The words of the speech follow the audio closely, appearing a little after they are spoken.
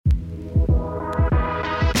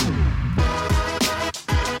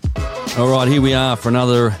All right, here we are for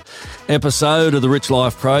another episode of the Rich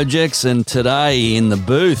Life Projects, and today in the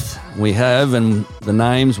booth we have, and the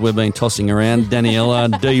names we've been tossing around, Danielle,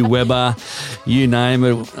 D. Webber, you name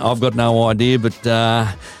it. I've got no idea, but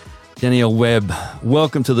Danielle Webb,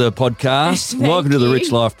 welcome to the podcast. Welcome to the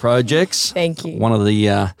Rich Life Projects. Thank you. One of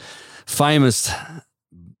the famous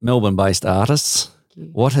Melbourne-based artists.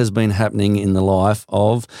 What has been happening in the life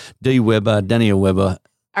of D. Webber, Danielle Webber?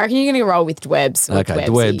 I reckon you're going to roll with Dwebs. Okay,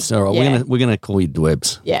 Dwebs. All right, yeah. we're gonna call you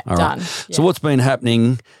Dwebs. Yeah, all done. Right. Yeah. So what's been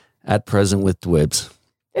happening at present with Dwebs?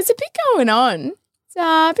 There's a bit going on. It's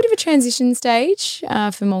a bit of a transition stage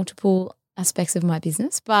for multiple aspects of my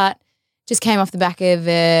business, but just came off the back of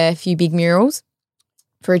a few big murals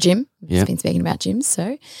for a gym. We've just been speaking about gyms,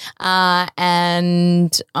 so.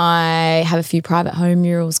 And I have a few private home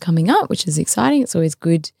murals coming up, which is exciting. It's always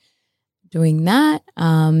good doing that.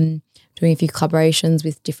 Doing a few collaborations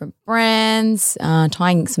with different brands,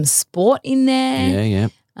 tying some sport in there. Yeah.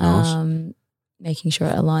 Nice. Making sure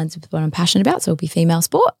it aligns with what I'm passionate about, so it'll be female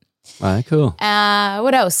sport. Oh, cool.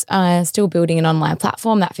 What else? Still building an online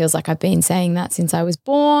platform. That feels like I've been saying that since I was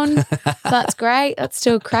born. So that's great. That's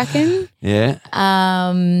still cracking. Yeah.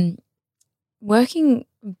 Working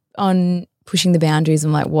on pushing the boundaries of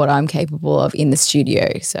like what I'm capable of in the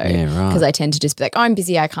studio. So because I tend to just be like, oh, I'm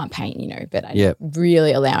busy, I can't paint, but I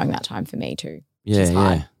really allowing that time for me too.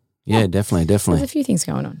 Yeah. Definitely. There's a few things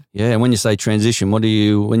going on. Yeah, and when you say transition, when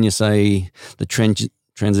you say the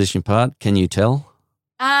transition part, can you tell?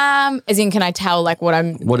 As in, can I tell like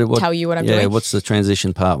tell you what I'm doing? Yeah, what's the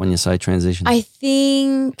transition part when you say transition? I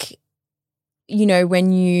think,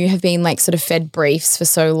 when you have been like sort of fed briefs for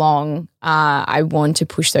so long, I want to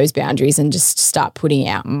push those boundaries and just start putting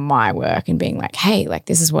out my work and being like, hey, like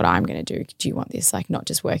this is what I'm going to do. Do you want this? Like not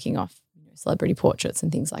just working off celebrity portraits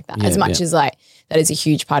and things like that. As much as like that is a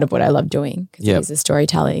huge part of what I love doing because it is a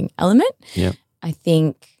storytelling element. Yeah. I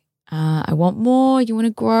think I want more. You want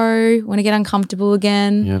to grow, want to get uncomfortable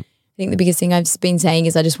again. Yeah. I think the biggest thing I've been saying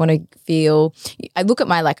is I just want to feel – I look at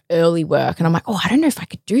my like early work and I'm like, oh, I don't know if I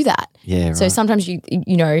could do that. Yeah, right. So sometimes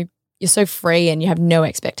you're so free and you have no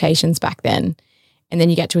expectations back then, and then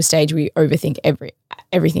you get to a stage where you overthink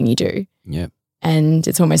everything you do. Yeah. And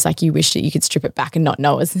it's almost like you wish that you could strip it back and not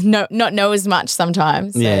know as much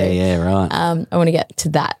sometimes. So, right. I want to get to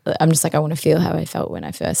that. I'm just like I want to feel how I felt when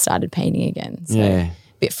I first started painting again. So a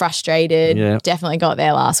bit frustrated. Yeah. Definitely got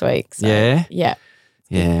there last week. So, yeah.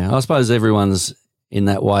 I suppose everyone's in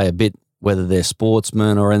that way a bit, whether they're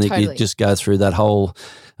sportsmen or anything. Totally. You just go through that whole,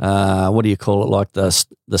 what do you call it, like the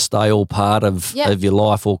stale part of your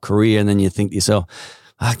life or career, and then you think to yourself,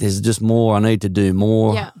 there's just more, I need to do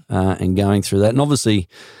more, and going through that. And obviously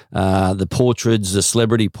the portraits, the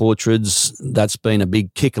celebrity portraits, that's been a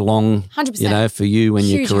big kick along, 100%. For you and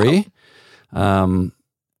your career.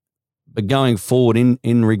 But going forward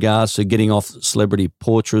in regards to getting off celebrity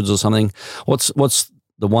portraits or something, what's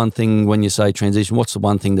the one thing when you say transition, what's the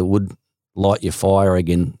one thing that would light your fire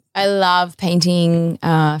again? I love painting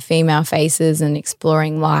female faces and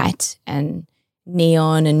exploring light and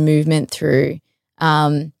neon and movement through.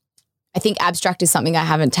 I think abstract is something I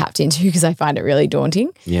haven't tapped into because I find it really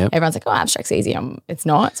daunting. Yeah. Everyone's like, oh, abstract's easy. It's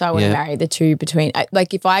not. So I want to marry the two between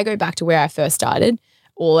like if I go back to where I first started,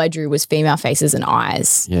 all I drew was female faces and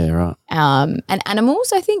eyes. Yeah, right. And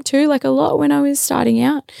animals, I think too, like a lot when I was starting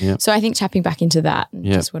out. Yeah. So I think tapping back into that and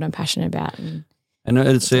just what I'm passionate about. And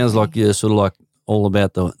it sounds like you're sort of like all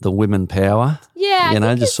about the women power.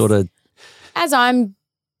 Yeah. Just sort of. As I'm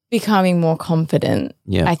becoming more confident,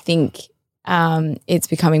 I think it's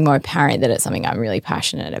becoming more apparent that it's something I'm really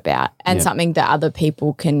passionate about and something that other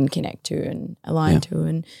people can connect to and align to.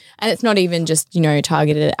 And it's not even just,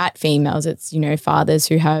 targeted at females. It's, fathers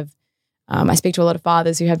who have, I speak to a lot of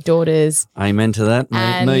fathers who have daughters. Amen to that.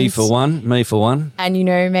 Me for one. And,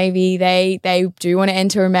 maybe they do want to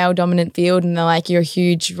enter a male dominant field and they're like, you're a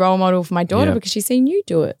huge role model for my daughter because she's seen you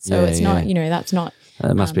do it. So it's not, that's not,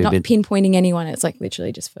 that must be not a bit pinpointing anyone. It's like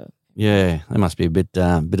literally just for. Yeah, there must be a bit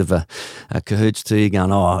of a cahoots to you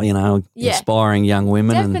going, inspiring young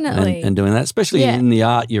women and doing that, especially in the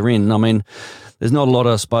art you're in. I mean, there's not a lot,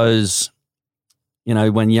 I suppose,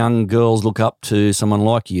 when young girls look up to someone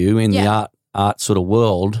like you in the art sort of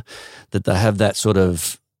world, that they have that sort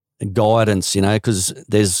of guidance, because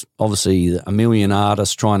there's obviously a million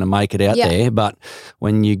artists trying to make it out there, but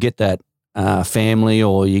when you get that family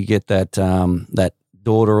or you get that that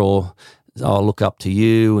daughter or I'll look up to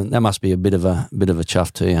you, and that must be a bit of a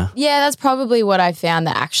chuff to you. Yeah, that's probably what I found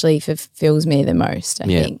that actually fulfills me the most. I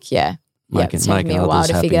think, it's taken me a while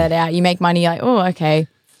to figure that out. You make money, like, oh, okay,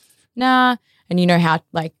 nah, and you know how,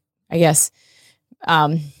 like, I guess,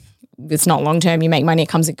 it's not long term. You make money, it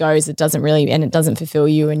comes, it goes. It doesn't really, and it doesn't fulfill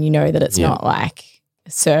you, and you know that it's not like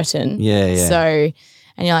certain. Yeah. So,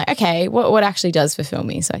 and you're like, okay, what actually does fulfill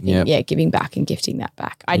me? So I think, giving back and gifting that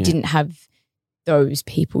back. I didn't have those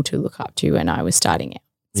people to look up to when I was starting out.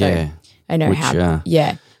 So I know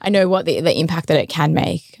I know what the impact that it can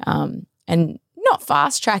make. And not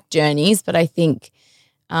fast track journeys, but I think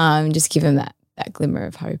just give them that glimmer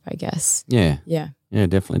of hope, I guess. Yeah. Yeah,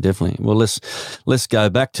 definitely. Well, let's go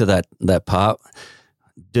back to that part.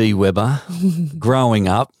 Dee Webber, growing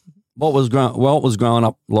up, what was growing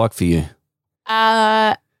up like for you?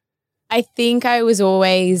 I think I was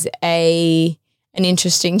always an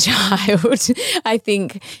interesting child. I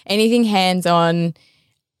think anything hands-on,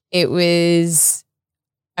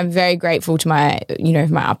 I'm very grateful to my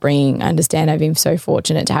upbringing. I understand I've been so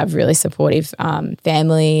fortunate to have really supportive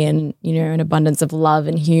family and, an abundance of love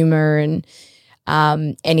and humor and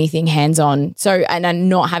anything hands-on. So, and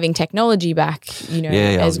not having technology back,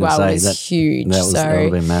 as well was huge. That would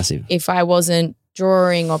have been massive. If I wasn't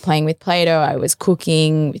drawing or playing with Play-Doh, I was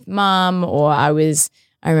cooking with mum, or I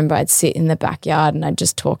remember I'd sit in the backyard and I'd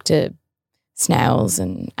just talk to snails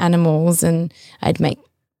and animals, and I'd make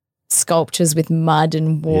sculptures with mud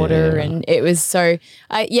and water, and it was so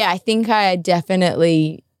I think I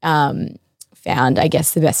definitely found, I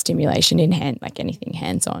guess, the best stimulation in anything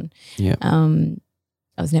hands-on.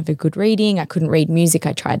 I was never good reading. I couldn't read music.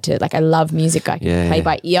 I tried to, I love music. I can play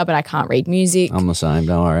by ear, but I can't read music. I'm the same.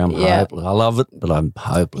 Don't worry. I'm hopeless. I love it, but I'm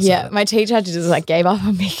hopeless. Yeah, my teacher just gave up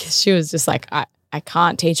on me because she was just like, I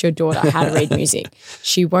can't teach your daughter how to read music.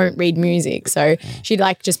 She won't read music. So she'd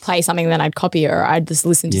just play something, then I'd copy her, or I'd just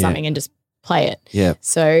listen to something and just play it. Yeah.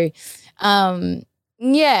 So,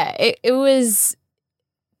 it was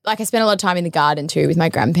I spent a lot of time in the garden too with my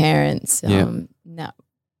grandparents. That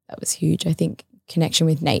was huge. I think connection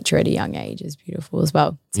with nature at a young age is beautiful as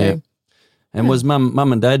well. So, And was mum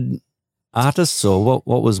and dad artists, or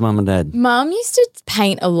what was mum and dad? Mum used to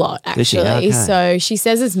paint a lot, actually. Okay. So she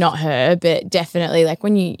says it's not her, but definitely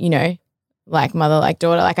when you mother like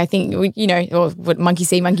daughter, I think or what monkey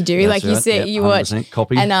see, monkey do. That's you see, you watch.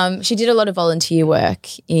 Copy. And she did a lot of volunteer work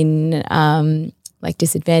in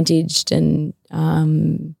disadvantaged and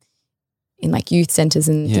in youth centres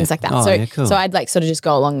and things like that. Cool. So I'd sort of just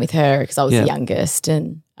go along with her because I was the youngest,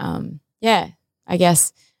 and I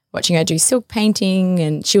guess watching her do silk painting,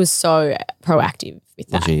 and she was so proactive with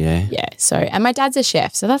that. Was she, yeah? Yeah. So, and my dad's a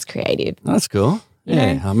chef, so that's creative. That's cool.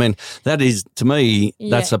 Yeah. I mean, that is, to me,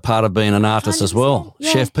 that's a part of being an artist as well.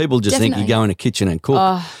 Yeah, chef, people just think you go in a kitchen and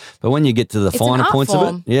cook. But when you get to the finer points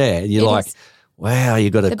of it, you're wow, you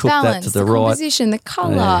got to cook balance, that to the right composition, the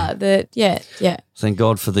colour, Thank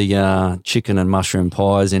God for the chicken and mushroom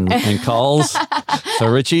pies in Coles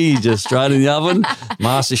for Richie, just straight in the oven.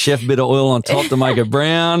 Master Chef, bit of oil on top to make it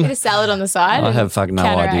brown. Bit of salad on the side. I have fucking no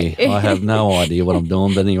idea. I have no idea what I'm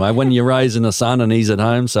doing. But anyway, when you're raising a son and he's at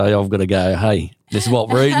home, so I've got to go, hey, this is what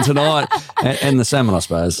we're eating tonight. And the salmon, I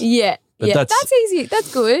suppose. Yeah. But that's easy.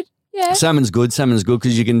 That's good. Yeah. Salmon's good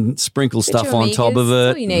because you can sprinkle stuff on top of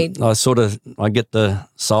it. That's all you need. I get the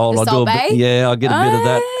sole. I do a bit. I get a bit of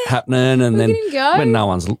that happening, and then when no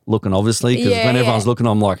one's looking, obviously, because when everyone's looking,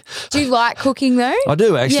 I'm like. Do you like cooking though? I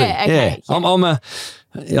do actually. Yeah. Okay. Yeah. I'm I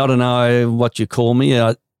don't know what you call me.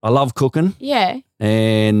 I love cooking. Yeah.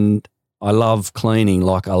 And I love cleaning.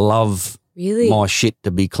 I love. Really? My shit to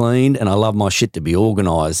be cleaned, and I love my shit to be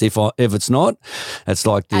organised. If it's not, it's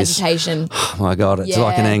like this agitation. Oh my God, it's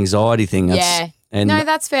like an anxiety thing. No,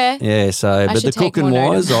 that's fair. Yeah, so but the cooking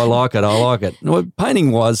wise, I like it. Well,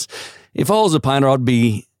 painting wise, if I was a painter,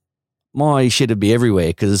 my shit would be everywhere,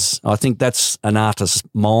 because I think that's an artist's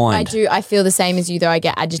mind. I do. I feel the same as you, though. I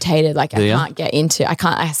get agitated. I can't get into. I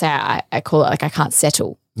can't. I call it I can't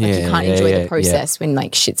settle. You can't enjoy the process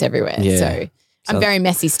when shit's everywhere. Yeah. So I'm very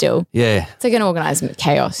messy still. Yeah. It's an organised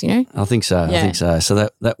chaos, I think so. Yeah. I think so. So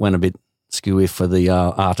that went a bit skewy for the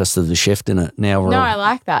artist of the chef, didn't it? Now I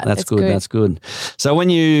like that. That's good. That's good. So when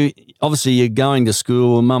you're going to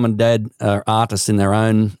school, mum and dad are artists in their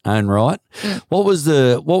own right. Mm. What was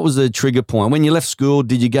the trigger point? When you left school,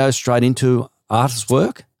 did you go straight into artist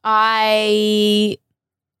work? My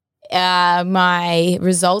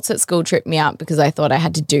results at school tripped me up because I thought I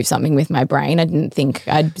had to do something with my brain. I didn't think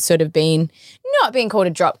I'd sort of been, not being called a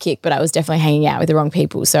drop kick, but I was definitely hanging out with the wrong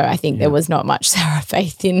people. So I think there was not much Sarah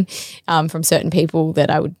faith in from certain people that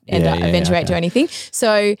I would eventuate to anything.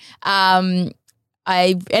 So I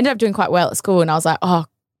ended up doing quite well at school, and I was like, oh,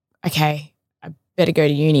 okay, I better go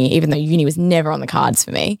to uni, even though uni was never on the cards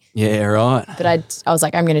for me. Yeah, right. But I was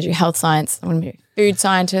like, I'm going to do health science. I want to be a food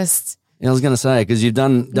scientist. Yeah, I was going to say, because you've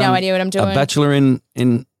done no idea what I'm doing. A bachelor in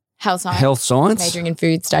Health science. Health science? Majoring in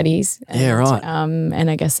food studies. And, right.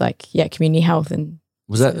 And I guess community health. And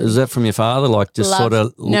was that from your father? Like just sort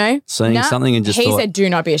of seeing something and just he said, do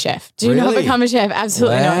not be a chef. Do not become a chef.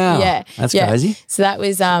 Absolutely not. Yeah. That's crazy. So that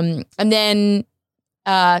was, and then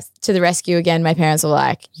to the rescue again, my parents were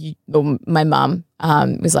like, my mum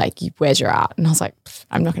was like, where's your art? And I was like,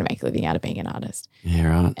 I'm not going to make a living out of being an artist. Yeah,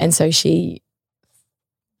 right. And so she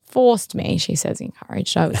forced me, she says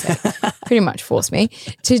encouraged, I would say, pretty much forced me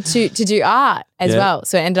to do art as well.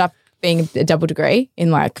 So it ended up being a double degree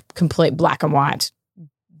in like complete black and white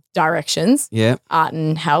directions. Yeah. Art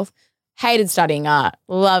and health. Hated studying art,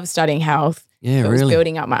 loved studying health. Yeah, really. I was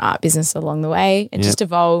building up my art business along the way. It just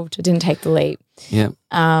evolved. I didn't take the leap. Yeah.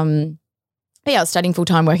 But I was studying full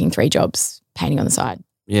time, working 3 jobs, painting on the side.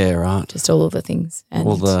 Yeah, right. Just all of the things. And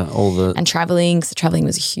all the and traveling. So traveling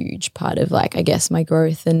was a huge part of like, I guess, my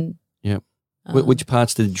growth. And which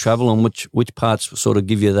parts did you travel and which parts sort of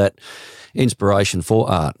give you that inspiration for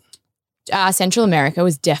art? Central America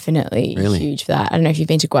was definitely huge for that. I don't know if you've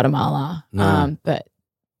been to Guatemala, but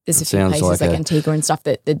there's a few places like Antigua and stuff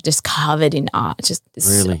that they're just covered in art. It's just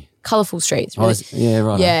colourful streets. Really. Yeah,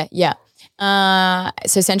 right. Yeah.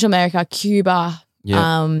 So Central America, Cuba,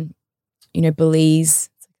 Belize,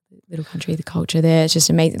 little country, the culture there. It's just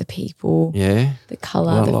amazing. The people, the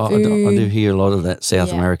colour, the food. I do hear a lot of that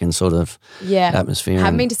South American sort of atmosphere. I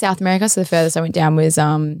haven't been to South America, so the furthest I went down was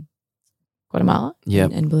Guatemala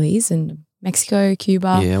and Belize and Mexico,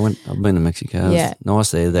 Cuba. Yeah, I've been to Mexico. Yeah. It's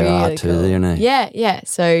nice there. There really are too, cool. There, Yeah.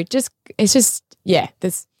 So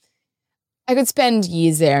I could spend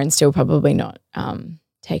years there and still probably not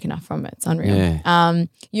take enough from it. It's unreal. Yeah.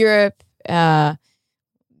 Europe, a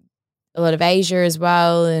lot of Asia as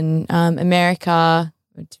well, and America.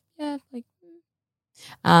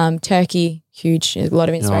 Turkey, huge. A lot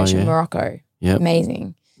of inspiration. Oh, yeah. Morocco,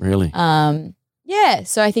 amazing. Really.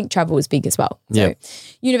 So I think travel was big as well. So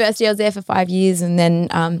university, I was there for 5 years, and then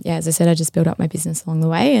as I said, I just built up my business along the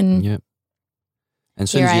way, and and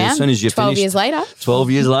as soon as you 12 finished, years later.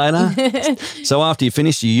 12 years later. So after you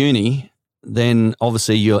finished your uni, then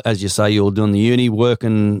obviously as you say, you're doing the uni,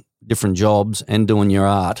 working different jobs and doing your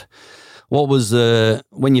art. What was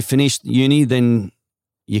when you finished uni, then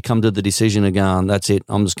you come to the decision of going, that's it,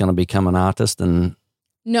 I'm just going to become an artist? And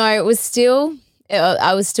no, I was still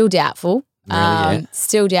doubtful. Really,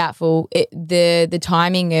 Still doubtful. The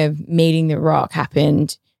timing of meeting the rock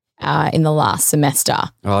happened in the last semester.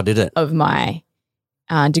 Oh, did it? Of my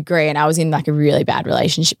degree, and I was in like a really bad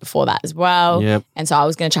relationship before that as well. Yep. And so I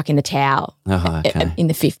was going to chuck in the towel in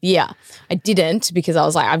the 5th year. I didn't because I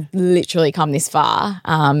was like, I've literally come this far.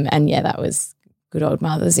 That was good old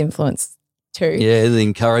mother's influence too. Yeah, the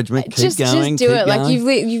encouragement. Keep going. Just do it. Like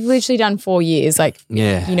you've literally done 4 years. Like,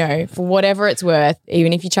 for whatever it's worth,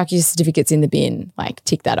 even if you chuck your certificates in the bin, like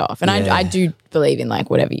tick that off. And I do believe in like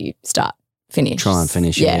whatever you start, finish. Try and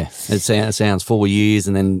finish. Yeah. It sounds 4 years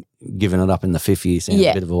and then giving it up in the 5th year sounds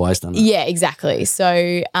a bit of a waste, doesn't it? Yeah, exactly.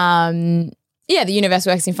 So, the universe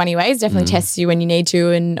works in funny ways. Definitely tests you when you need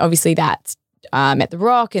to, and obviously that met the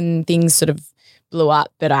rock and things sort of blew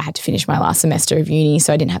up, but I had to finish my last semester of uni,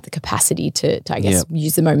 so I didn't have the capacity to I guess,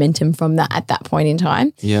 use the momentum from that at that point in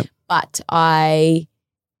time. Yeah. But I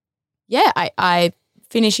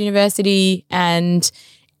finished university, and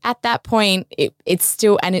at that point, it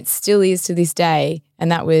still is to this day,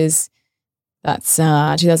 and that's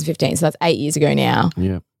 2015, so that's 8 years ago now.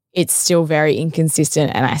 Yeah. It's still very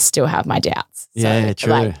inconsistent, and I still have my doubts. Yeah,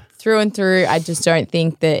 true. Like, through and through, I just don't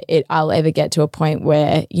think that I'll ever get to a point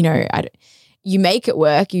where, you make it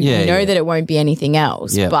work. You know that it won't be anything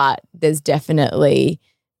else. Yeah. But there's definitely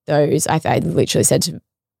those. I literally said to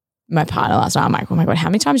my partner last night, I'm like, oh my God, how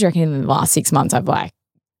many times do you reckon in the last 6 months I've like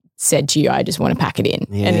said to you, I just want to pack it in?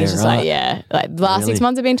 Yeah, and he's just like the last 6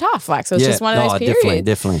 months have been tough. Like, so it's just one of those periods.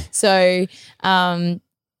 Definitely. So,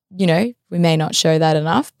 we may not show that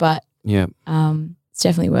enough, but it's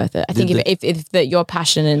definitely worth it. I think if your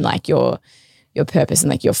passion and like your purpose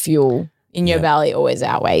and like your fuel in your belly always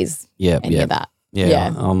outweighs any of that.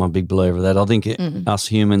 Yeah, I'm a big believer of that. I think us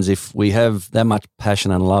humans, if we have that much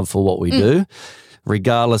passion and love for what we do,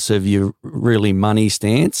 regardless of your really money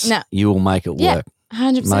stance, you will make it work.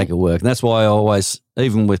 100%. Make it work. And that's why I always,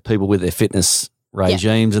 even with people with their fitness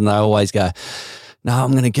regimes, and they always go, no,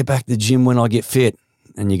 I'm going to get back to the gym when I get fit.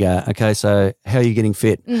 And you go, okay, so how are you getting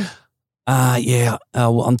fit?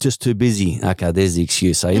 Well, I'm just too busy. Okay, there's the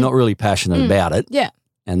excuse. So you're not really passionate about it. Yeah.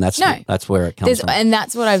 And that's where it comes from. And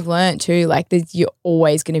that's what I've learned too. Like, you're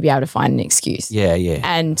always going to be able to find an excuse. Yeah, yeah.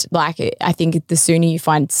 And like, I think the sooner you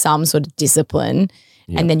find some sort of discipline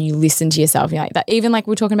and then you listen to yourself, you're like that. Even like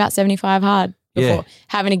we were talking about 75 hard before,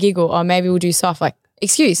 having a giggle, or maybe we'll do soft. Like,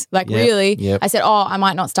 excuse. Like really, I said, I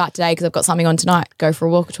might not start today because I've got something on tonight. Go for a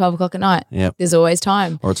walk at 12 o'clock at night. Yep. There's always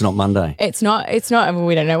time. Or it's not Monday. It's not. Well,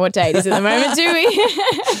 we don't know what day it is at the moment, do we?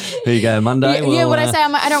 Here you go, Monday. What I say,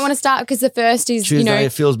 I don't want to start because the first is, Tuesday,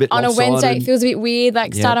 it feels a bit on lopsided. a Wednesday, it feels a bit weird,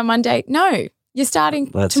 like start on Monday. No. You're starting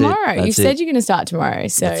tomorrow. You said you're going to start tomorrow.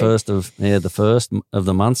 So the first of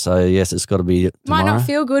the month. So yes, it's got to be tomorrow. Might not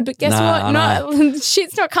feel good, but guess what?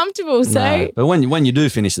 Shit's not comfortable. So, no. But when you do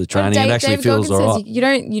finish the training, it actually feels all right. You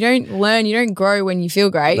don't learn, you don't grow when you feel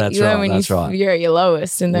great. You learn when you're at your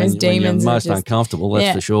lowest, and those demons when you're most uncomfortable.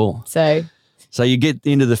 That's for sure. So you get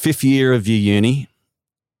into the 5th year of your uni.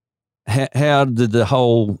 How did the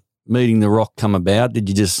whole meeting the Rock come about? Did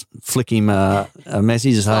you just flick him a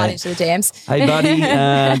message? Slide into the DMs. Hey buddy,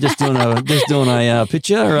 just doing a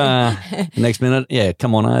picture. Next minute,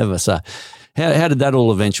 come on over. So, how did that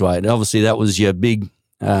all eventuate? Obviously, that was your big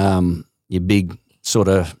sort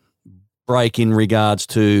of break in regards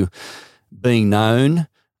to being known.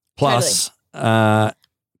 Plus,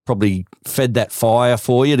 probably fed that fire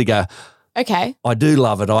for you to go. Okay, I do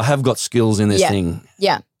love it. I have got skills in this thing.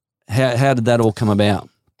 Yeah. How did that all come about?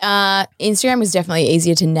 Instagram was definitely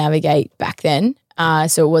easier to navigate back then.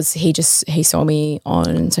 So it was, he saw me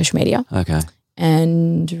on social media. Okay.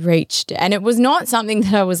 And reached, and it was not something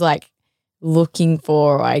that I was like looking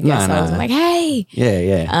for, I guess. I was like, hey.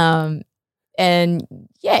 Yeah. And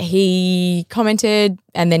he commented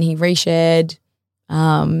and then he reshared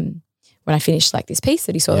when I finished like this piece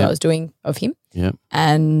that he saw that I was doing of him. Yeah.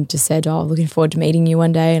 And just said, looking forward to meeting you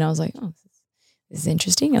one day. And I was like, this is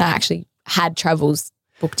interesting. And I actually had travels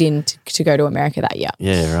booked in to go to America that year.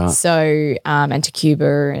 Yeah, right. So, and to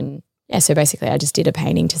Cuba and so basically I just did a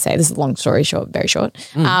painting to say, this is a long story short, very short.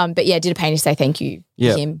 But did a painting to say thank you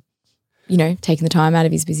to him, taking the time out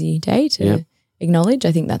of his busy day to acknowledge.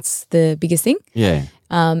 I think that's the biggest thing. Yeah.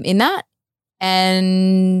 In that.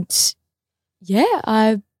 And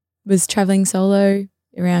I was traveling solo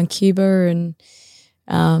around Cuba and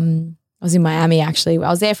I was in Miami actually.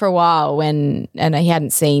 I was there for a while and he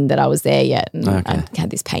hadn't seen that I was there yet. And I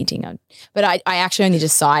had this painting. But I actually only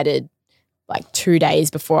decided like 2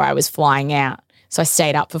 days before I was flying out. So I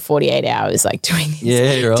stayed up for 48 hours like doing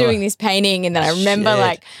this painting. And then I remember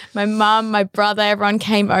like my mum, my brother, everyone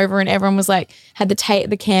came over and everyone was like, had the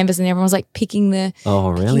canvas and everyone was like picking the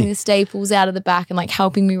staples out of the back and like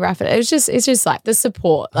helping me wrap it. It's just like the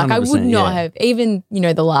support. Like I would not have, even,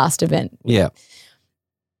 the last event. Yeah.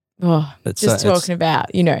 Oh, talking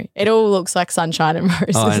about, it all looks like sunshine and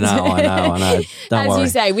roses. I know. Don't worry. As you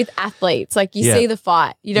say, with athletes, like you see the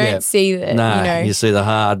fight. You don't see the, you see the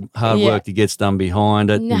hard work that gets done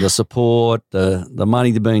behind it, the support, the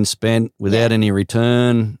money that's being spent without any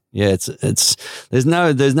return. Yeah, it's there's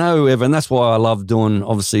no ever, and that's why I love doing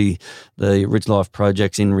obviously the Rich Life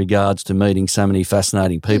projects in regards to meeting so many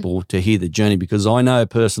fascinating people to hear the journey, because I know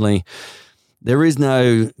personally there is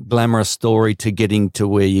no glamorous story to getting to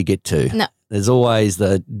where you get to. No. There's always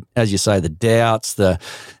as you say, the doubts, the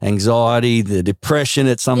anxiety, the depression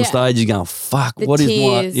at some stage. You're going, fuck, the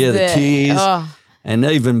tears. The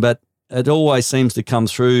tears. But it always seems to come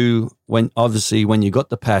through when you got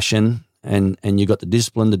the passion and you got the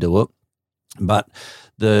discipline to do it, but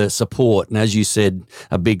the support. And as you said,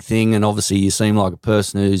 a big thing, and obviously you seem like a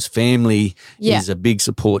person whose family is a big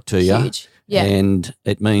support to you. Huge. Yeah. And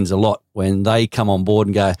it means a lot when they come on board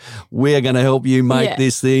and go, we're going to help you make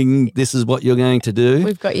this thing. This is what you're going to do.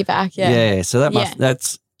 We've got your back. Yeah. Yeah. So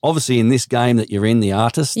that's obviously in this game that you're in, the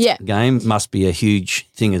artist game, must be a huge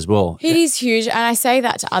thing as well. It is huge. And I say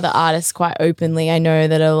that to other artists quite openly. I know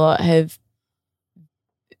that a lot have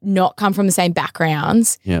not come from the same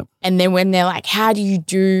backgrounds. Yeah. And then when they're like, how do you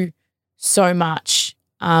do so much?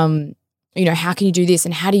 How can you do this?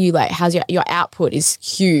 And how do you how's your output is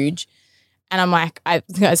huge. And I'm like, I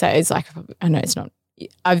say it's like, I know it's not.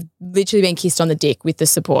 I've literally been kissed on the dick with the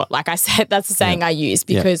support. Like I said, that's the saying I use,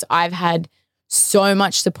 because I've had so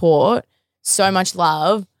much support, so much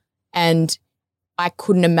love, and I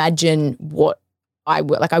couldn't imagine what I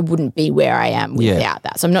would, I wouldn't be where I am without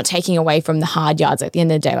that. So I'm not taking away from the hard yards. At the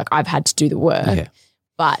end of the day, I've had to do the work,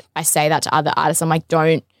 but I say that to other artists. I'm like,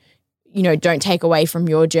 don't take away from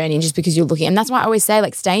your journey just because you're looking. And that's why I always say,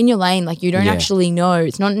 stay in your lane. You don't actually know.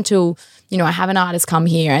 It's not until, I have an artist come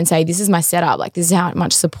here and say, this is my setup. This is how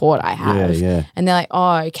much support I have. Yeah. And they're like,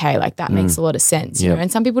 oh, okay. That makes a lot of sense. You know? And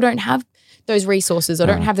some people don't have those resources or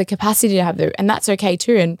don't have the capacity to have and that's okay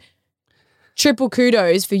too. And triple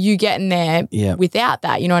kudos for you getting there without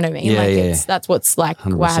that. You know what I mean? That's what's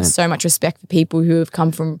 100%. Why I have so much respect for people who have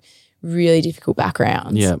come from really difficult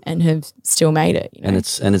backgrounds and have still made it. And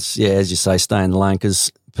it's as you say, stay in the lane, because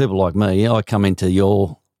people like me, I come into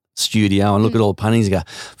your studio and look at all the paintings and go,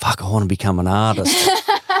 fuck, I want to become an artist.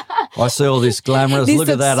 I see all this glamorous, look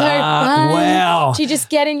at that art. Fun. Wow. Do you just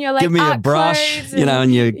get in your give me a brush,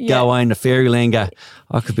 and you go away into fairyland and go,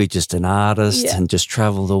 I could be just an artist and just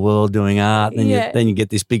travel the world doing art. And then you get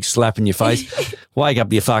this big slap in your face, wake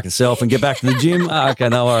up your fucking self and get back to the gym. Okay,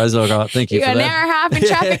 no worries. All right, thank you for that. You got an hour and a half in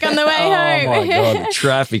traffic on the way home. Oh, my God, the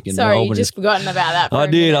traffic in Melbourne. Sorry, you just forgotten about that. I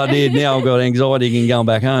did. Now I've got anxiety again going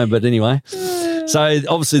back home. But anyway, so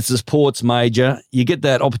obviously it's a sports major. You get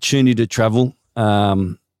that opportunity to travel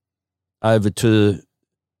over to,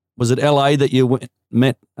 was it LA that you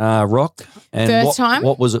met Rock? And First time.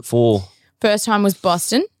 What was it for? First time was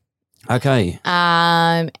Boston. Okay.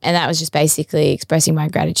 And that was just basically expressing my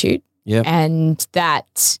gratitude. Yeah. And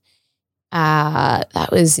that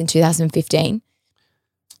was in 2015.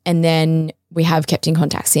 And then we have kept in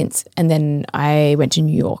contact since. And then I went to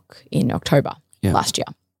New York in October last year.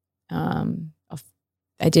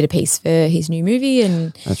 I did a piece for his new movie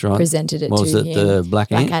and that's right. presented it to him. Was it the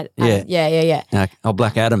Black Ant? Yeah. Oh,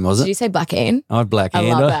 Black Adam, was it? Did you say Black Ant? Oh, Black Ant.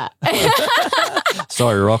 I love that.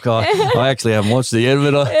 Sorry, Rock. I actually haven't watched the end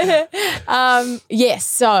of it. Yes,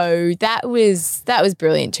 so that was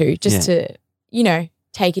brilliant too, just to,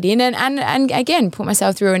 take it in and again, put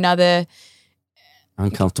myself through another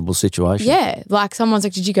uncomfortable situation. Yeah, like someone's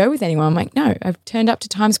like, did you go with anyone? I'm like, no, I've turned up to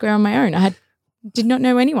Times Square on my own. Did not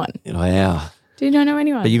know anyone. Wow. Did not know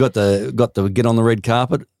anyone. But you got to get on the red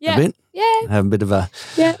carpet a bit? Yeah. Have a bit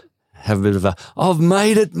of a I've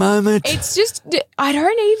made it moment. It's just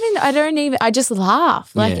I just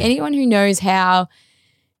laugh. Like anyone who knows how,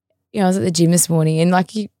 I was at the gym this morning and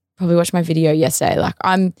like you probably watched my video yesterday. Like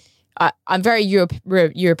I'm very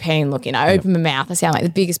European looking. I open my mouth. I sound like the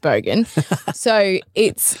biggest bogan. So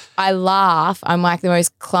I laugh. I'm like the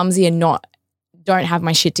most clumsy and don't have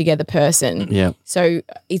my shit together person. Yeah. So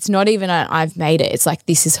it's not even I've made it. It's like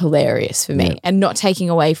this is hilarious for me and not taking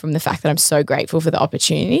away from the fact that I'm so grateful for the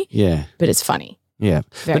opportunity. Yeah. But it's funny. Yeah.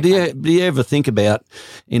 Very but do you ever think about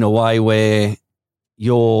in a way where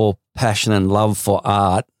your passion and love for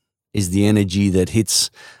art is the energy that hits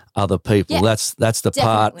other people? Yeah, that's the definitely.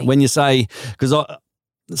 part when you say, because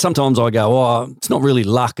sometimes I go, it's not really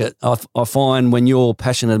luck. I find when you're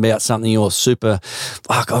passionate about something, you're super,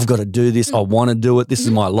 fuck, I've got to do this. I want to do it. This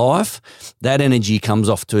is my life. That energy comes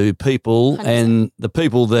off to people 100%. And the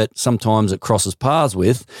people that sometimes it crosses paths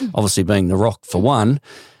with, obviously being the Rock for one,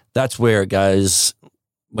 that's where it goes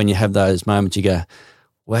when you have those moments you go,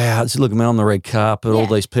 wow, just look at me on the red carpet. All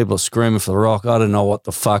these people are screaming for the Rock. I don't know what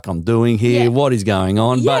the fuck I'm doing here. What is going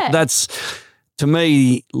on? Yeah. But that's, to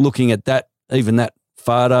me, looking at that, even that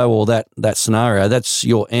photo or that scenario, that's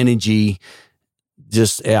your energy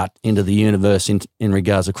just out into the universe in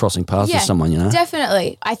regards to crossing paths with someone,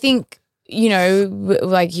 Definitely. I think,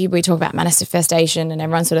 like we talk about manifestation and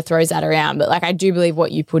everyone sort of throws that around, but like I do believe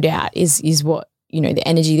what you put out is what, the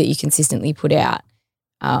energy that you consistently put out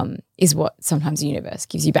is what sometimes the universe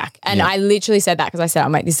gives you back. And I literally said that because I said,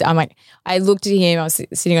 I looked at him, I was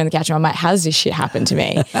sitting on the couch and I'm like, how does this shit happen to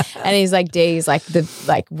me? And he's like, D, he's like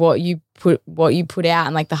what you put out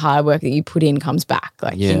and like the hard work that you put in comes back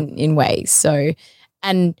in ways. So,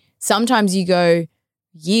 and sometimes you go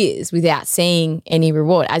years without seeing any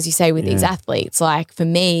reward, as you say with these athletes. Like for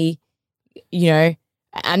me,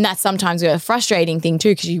 and that's sometimes a frustrating thing too,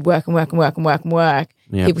 because you work and work and work and work and work.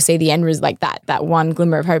 Yep. People see the end result, like that one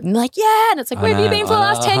glimmer of hope, and they're like, and it's like, where have you been for the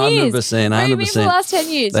last 10 years? 100%. Where have you been for the last 10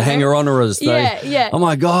 years? The hanger-oners. Oh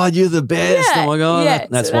my God, you're the best. Oh my God. Yeah.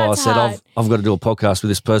 That's why I said I've got to do a podcast with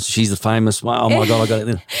this person. She's the famous one. Oh my God, I got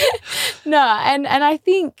it. No, and I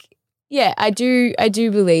think, I do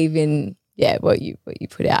believe in what you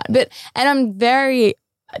put out. And I'm very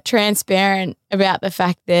transparent about the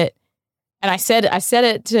fact that, and I said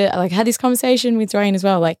it to, like, I had this conversation with Dwayne as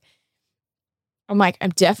well. Like, I'm like, I'm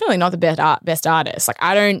definitely not the best artist. Like,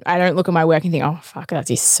 I don't look at my work and think, oh fuck,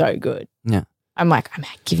 that is so good. Yeah. I'm like, I'm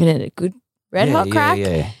giving it a good red hot crack.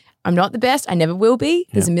 Yeah. I'm not the best. I never will be.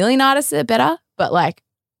 There's a million artists that are better, but like,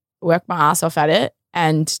 work my ass off at it,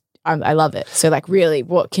 and I love it. So like, really,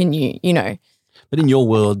 what can you? But in your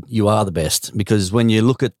world, you are the best, because when you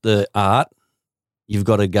look at the art, you've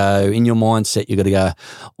got to go in your mindset. You've got to go,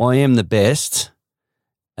 I am the best,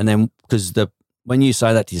 and then because when you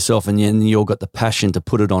say that to yourself, and you've got the passion to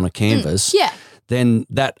put it on a canvas, then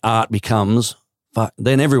that art becomes.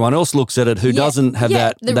 Then everyone else looks at it who doesn't have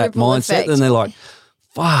that mindset, and they're like,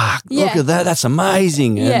 fuck, look at that, that's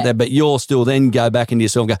amazing. And but you'll still then go back into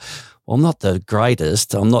yourself and go, well, I'm not the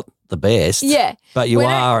greatest, I'm not the best, but you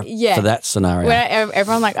are for that scenario. When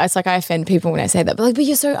everyone, like, it's like I offend people when I say that, but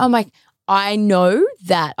you're so, I'm like, I know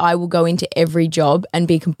that I will go into every job and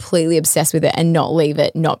be completely obsessed with it and not leave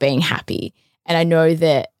it not being happy. And I know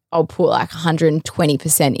that I'll put like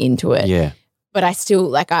 120% into it. Yeah. But I still,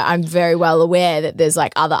 like, I'm very well aware that there's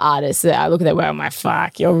like other artists that I look at their work and I'm like,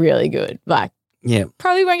 fuck, you're really good. Like, yeah,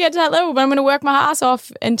 probably won't get to that level, but I'm going to work my ass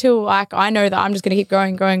off until like I know that I'm just going to keep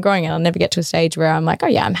growing, and I'll never get to a stage where I'm like, oh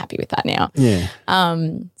yeah, I'm happy with that now. Yeah.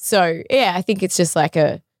 So yeah, I think it's just like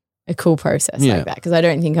a cool process like that, because I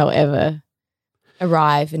don't think I'll ever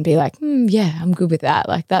arrive and be like, yeah, I'm good with that.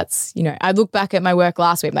 Like that's, you know, I look back at my work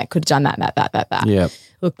last week, like could have done that. Yeah.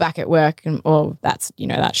 Look back at work and, that's, you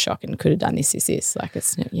know, that's shocking. Could have done this. Like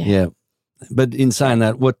it's, Yeah. But in saying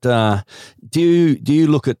that, what do you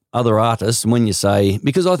look at other artists when you say,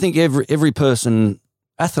 because I think every person,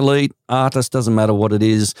 athlete, artist, doesn't matter what it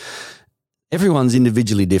is, everyone's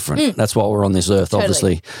individually different. That's why we're on this earth, totally.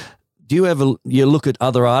 Obviously. Do you look at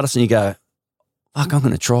other artists and you go, fuck, I'm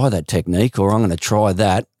going to try that technique, or I'm going to try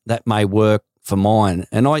that. That may work for mine.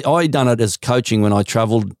 And I done it as coaching when I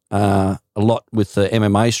travelled a lot with the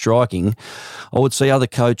MMA striking. I would see other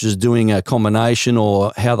coaches doing a combination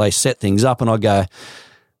or how they set things up, and I go,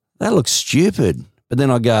 that looks stupid. But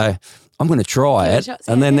then I go, I'm going to try it.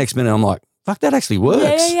 And then next minute I'm like, fuck, that actually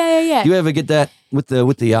works. Yeah. Do you ever get that with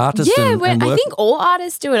the artist? Yeah, I think all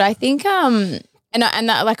artists do it. I think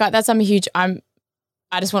that's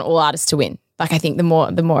I just want all artists to win. Like I think the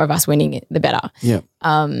more of us winning, the better. Yeah.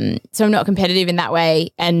 So I'm not competitive in that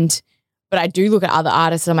way, but I do look at other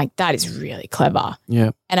artists and I'm like, that is really clever.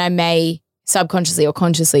 Yeah. And I may subconsciously or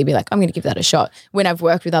consciously be like, I'm going to give that a shot. When I've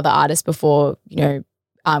worked with other artists before, you know,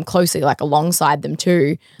 closely, like alongside them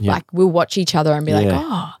too, like we'll watch each other and be like,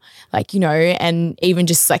 oh, like, you know, and even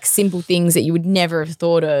just like simple things that you would never have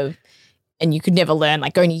thought of. And you could never learn,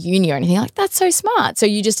 like going to uni or anything. Like that's so smart. So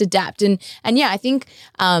you just adapt. And yeah, I think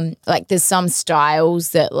like there's some styles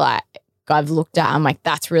that like I've looked at. I'm like,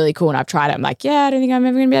 that's really cool. And I've tried it. I'm like, yeah, I don't think I'm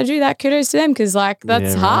ever going to be able to do that. Kudos to them, because like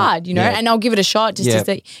that's hard, you know. And I'll give it a shot just to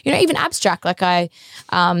say, you know, even abstract. Like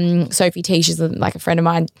Sophie T, she's like a friend of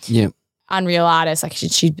mine. Yeah. Unreal artist, like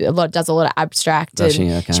she does a lot of abstract, and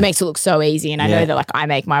she makes it look so easy. And I know that like I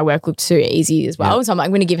make my work look so easy as well. So I'm like,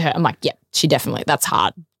 I'm going to give her. I'm like, yeah, she definitely. That's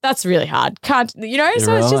hard. That's really hard. Can't, you know?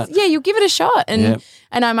 So it's just you'll give it a shot, and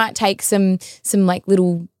I might take some like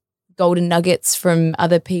little golden nuggets from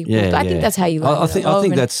other people. But I think that's how you learn. I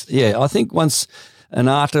think once an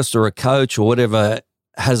artist or a coach or whatever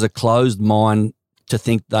has a closed mind to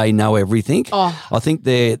think they know everything, I think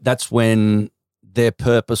that's when their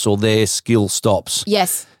purpose or their skill stops.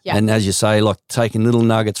 Yes. Yeah. And as you say, like taking little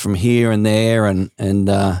nuggets from here and there, and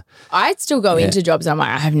I'd still go into jobs and I'm like,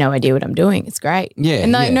 I have no idea what I'm doing. It's great. Yeah.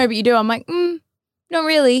 And no, but you do. I'm like, not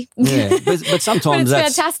really. Yeah. But sometimes but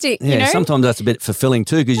it's fantastic. Yeah. You know? Sometimes that's a bit fulfilling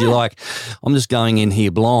too, because you're like, I'm just going in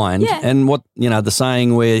here blind. Yeah. And what, you know, the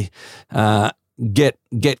saying where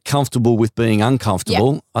get comfortable with being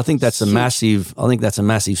uncomfortable. Yep. I think that's a massive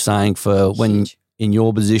saying for when in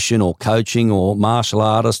your position or coaching or martial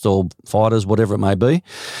artist or fighters, whatever it may be.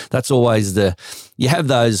 That's always you have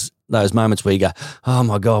those moments where you go, oh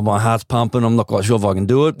my God, my heart's pumping. I'm not quite sure if I can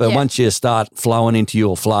do it. But once you start flowing into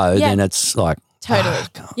your flow, then it's like, totally.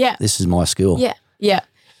 This is my skill. Yeah. Yeah.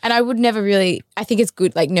 And I would never really, I think it's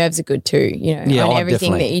good, like nerves are good too, you know, on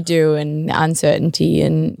everything that you do, and uncertainty,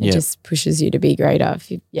 and it just pushes you to be great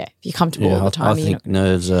if you're comfortable all the time. I think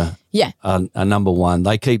nerves are number one.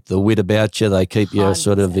 They keep the wit about you. They keep you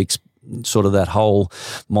sort of that whole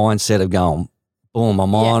mindset of going, boom,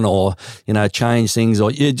 I'm on, or, you know, change things, or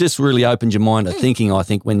it just really opens your mind to thinking, I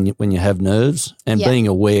think, when you have nerves and being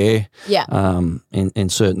aware in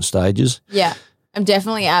certain stages. Yeah. I'm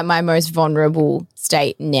definitely at my most vulnerable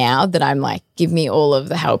state now, that I'm like, give me all of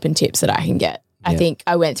the help and tips that I can get. I think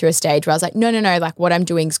I went through a stage where I was like, no, like what I'm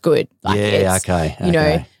doing's good. Like, you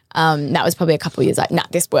know, that was probably a couple of years like, nah,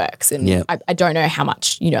 this works. And I don't know how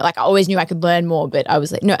much, you know, like I always knew I could learn more, but I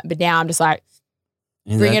was like, no, but now I'm just like,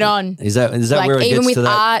 bring it on. Is that like, where it even gets with to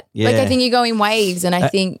that? art, like I think you go in waves, and I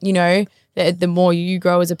think, you know, the more you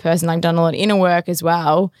grow as a person, like I've done a lot of inner work as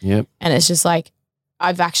well. Yep. And it's just like,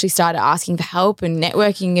 I've actually started asking for help and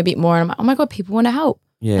networking a bit more. And I'm like, oh my God, people want to help.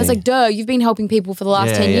 Yeah. I was like, duh, you've been helping people for the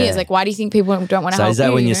last 10 years. Like, why do you think people don't want to help you? So is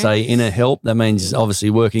that when you say inner help? That means obviously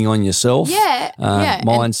working on yourself. Yeah.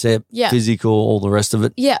 Mindset, physical, all the rest of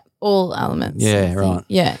it. Yeah. All elements. Yeah, right.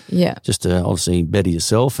 Yeah. Just to obviously better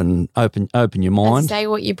yourself and open your mind. And say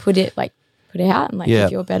what you put out, and like if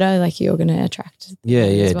you're better, like you're going to attract.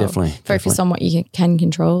 Definitely. Focus on what you can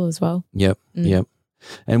control as well. Yep.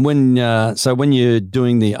 And when you're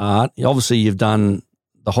doing the art, obviously you've done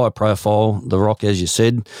the high profile, The Rock, as you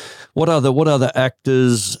said. What other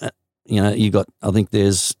actors I think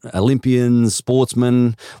there's Olympians,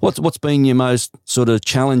 sportsmen. What's been your most sort of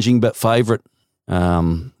challenging but favourite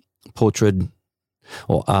portrait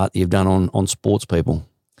or art you've done on sports people?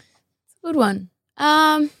 Good one.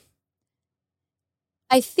 I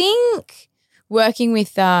think working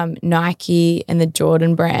with Nike and the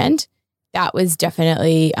Jordan brand, that was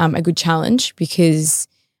definitely a good challenge because,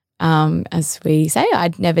 as we say,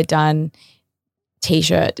 I'd never done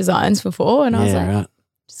T-shirt designs before, and I was like,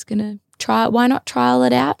 just gonna try it. Why not trial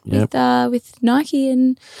it out with Nike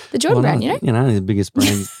and the Jordan brand? The biggest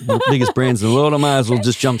brands, biggest brands in the world. I may as well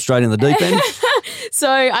just jump straight in the deep end. So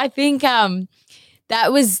I think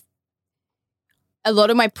that was a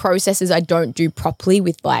lot of my processes I don't do properly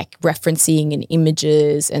with like referencing and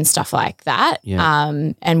images and stuff like that,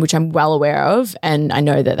 and which I'm well aware of, and I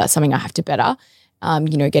know that that's something I have to better.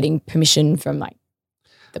 Getting permission from like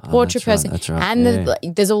the portrait person, right.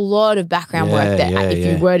 And there's a lot of background work that if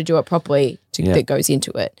you were to do it properly that goes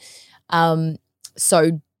into it.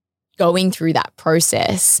 So going through that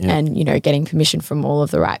process and, getting permission from all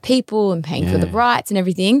of the right people and paying for the rights and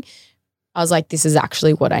everything, I was like, this is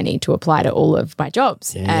actually what I need to apply to all of my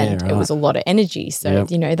jobs. It was a lot of energy. So,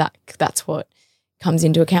 that's what comes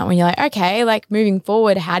into account when you're like, okay, like moving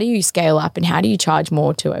forward, how do you scale up and how do you charge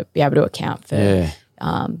more to be able to account for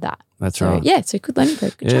that? That's right. Yeah, so good learning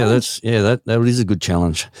curve. Good challenge. That is a good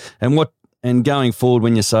challenge. And going forward,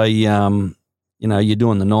 when you say, you're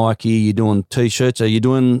doing the Nike, you're doing T-shirts, are you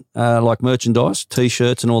doing like merchandise,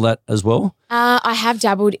 T-shirts and all that as well? I have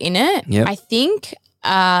dabbled in it. Yep. I think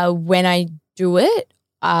when I do it,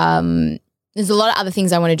 there's a lot of other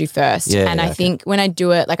things I want to do first. I think when I do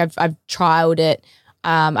it, like I've trialed it,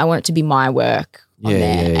 I want it to be my work on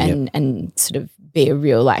there and sort of be a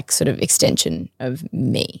real like sort of extension of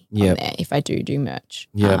me on there if I do merch.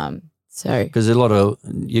 So because a lot of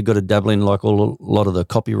you've got to dabble in like a lot of the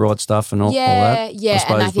copyright stuff and all that. Yeah, I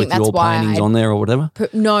suppose and I think with that's your why paintings on there or whatever.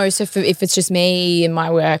 No, so if it's just me and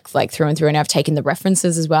my work like through and through, and I've taken the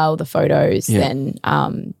references as well, the photos, then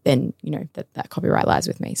that copyright lies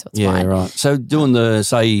with me, so it's fine. Right. So doing I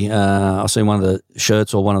see one of the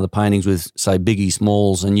shirts or one of the paintings with say Biggie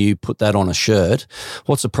Smalls, and you put that on a shirt.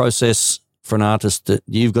 What's the process for an artist that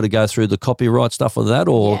you've got to go through the copyright stuff of that,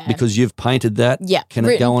 or because you've painted that, can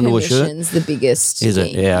it go onto a shirt? Permission's the biggest. Is it?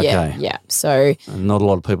 Yeah, okay. Yeah. So not a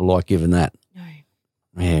lot of people like giving that. No.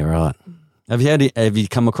 Yeah, right. Have you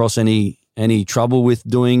come across any trouble with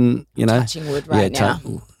doing, touching wood now?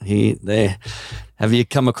 Here, there. Have you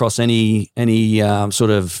come across any sort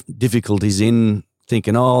of difficulties in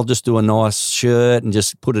thinking, I'll just do a nice shirt and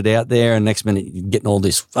just put it out there, and next minute you're getting all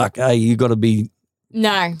this, you got to be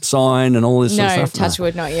signed and all this sort of stuff? Touch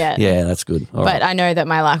wood, not yet. Yeah, that's good. But I know that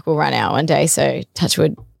my luck will run out one day, so touch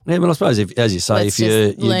wood. Yeah, but I suppose as you say, if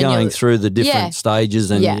you're going through the different stages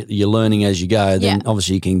and you're learning as you go, then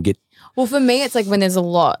obviously you can get. Well, for me, it's like when there's a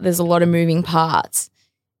lot of moving parts.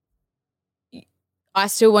 I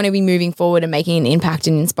still want to be moving forward and making an impact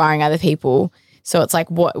and inspiring other people. So it's like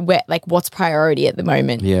what's priority at the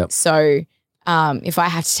moment. Yeah. So if I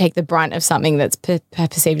have to take the brunt of something that's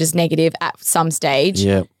perceived as negative at some stage,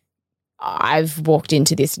 I've walked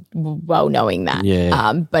into this well knowing that.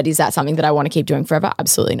 Yeah. But is that something that I want to keep doing forever?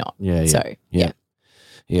 Absolutely not. Yeah. So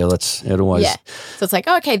that's it always. Yeah. So it's like,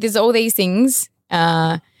 okay, there's all these things.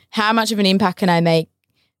 How much of an impact can I make?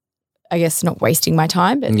 I guess not wasting my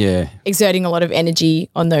time, but exerting a lot of energy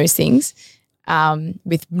on those things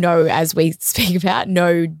with as we speak about,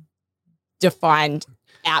 no defined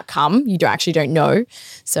outcome. You don't know.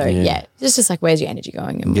 So it's just like, where's your energy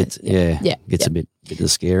going? And gets a bit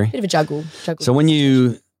scary. Bit of a juggle. So when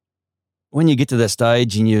you get to that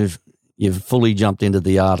stage and you've fully jumped into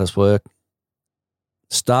the artist work,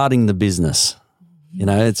 starting the business,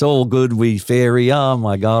 it's all good. We fairy, oh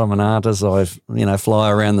my God, I'm an artist. I fly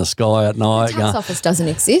around the sky at night. The tax office doesn't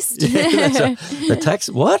exist. The tax,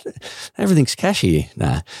 what? Everything's cash here.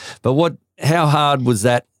 Nah. But how hard was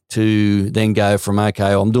that to then go from,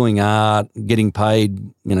 okay, I'm doing art, getting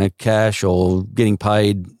paid, cash, or getting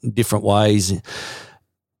paid different ways,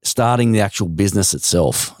 starting the actual business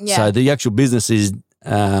itself. Yeah. So the actual business is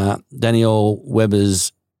Danielle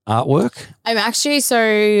Weber's artwork? I'm actually,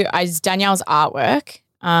 it's Danielle's artwork,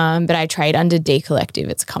 but I trade under D Collective.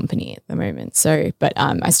 It's a company at the moment. So, but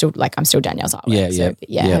I'm still Danielle's artwork.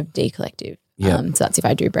 I have D Collective. So that's if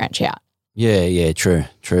I do branch out. Yeah, true.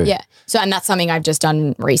 Yeah. So, and that's something I've just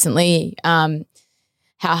done recently. How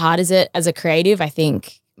hard is it as a creative? I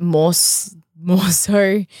think more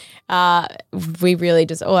so. We really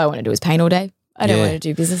just, all I want to do is paint all day. I don't want to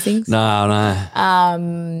do business things. No.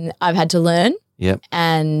 I've had to learn. Yep.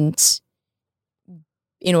 And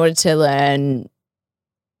in order to learn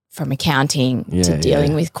from accounting to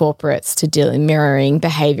dealing with corporates to mirroring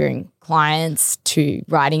behavior in clients to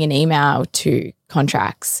writing an email to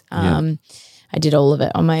contracts. I did all of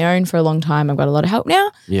it on my own for a long time. I've got a lot of help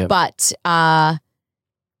now. But I'm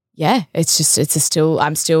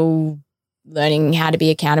still learning how to be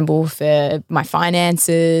accountable for my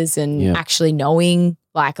finances and actually knowing,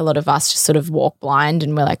 like, a lot of us just sort of walk blind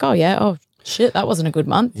and we're like, oh shit, that wasn't a good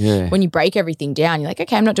month. When you break everything down, you're like,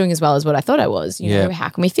 okay, I'm not doing as well as what I thought I was. You know, how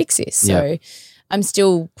can we fix this? So I'm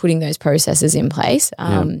still putting those processes in place.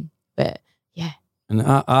 But yeah. And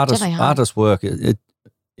artist work,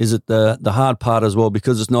 is it the hard part as well,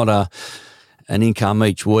 because it's not an income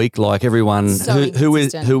each week like everyone who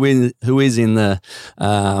is in the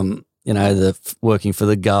the working for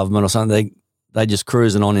the government or something. They just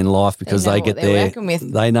cruising on in life because they get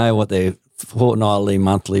they know what they're fortnightly,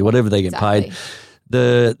 monthly, whatever they get paid.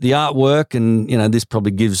 The artwork, and this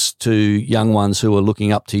probably gives to young ones who are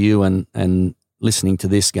looking up to you and listening to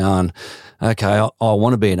this going, okay, I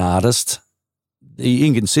want to be an artist. The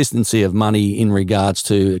inconsistency of money in regards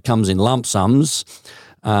to it comes in lump sums.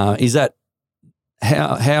 Is that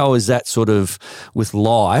how is that sort of with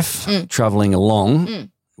life travelling along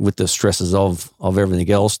with the stresses of everything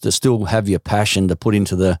else to still have your passion to put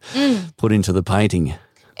into the painting?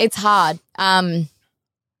 It's hard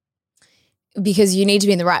because you need to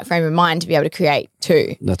be in the right frame of mind to be able to create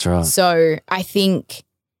too. That's right. So I think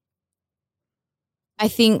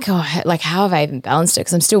like, how have I even balanced it?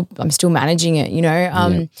 Because I'm still managing it,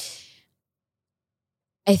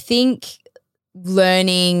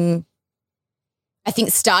 I think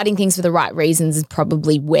starting things for the right reasons is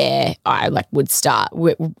probably where I would start.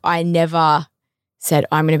 I never said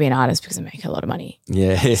I'm going to be an artist because I make a lot of money.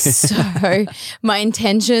 Yeah. So my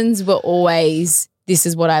intentions were always, this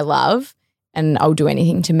is what I love and I'll do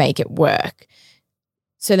anything to make it work.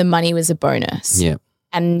 So the money was a bonus. Yeah.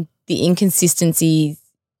 And the inconsistency,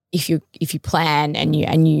 if you plan and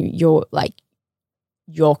you're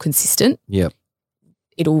consistent,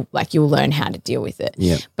 you'll learn how to deal with it.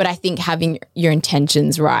 Yeah. But I think having your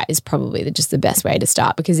intentions right is probably just the best way to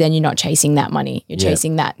start, because then you're not chasing that money. You're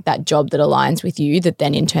chasing that job that aligns with you, that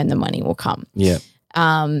then in turn the money will come. Yeah.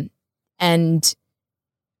 And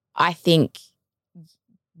I think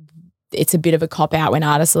it's a bit of a cop out when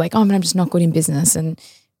artists are like, oh, but I'm just not good in business. And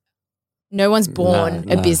no one's born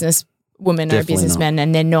a business woman or a businessman,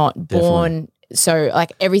 and they're not born. So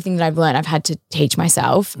like everything that I've learned, I've had to teach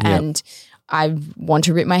myself, and I want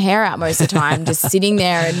to rip my hair out most of the time, just sitting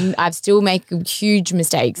there, and I still make huge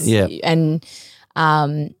mistakes. And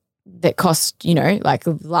that cost, like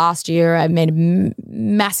last year I made a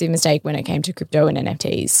massive mistake when it came to crypto and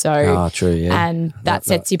NFTs. So, true, yeah. And that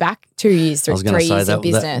sets you back 2 years, 3 years of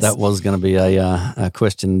business. That was going to be a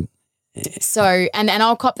question. So, and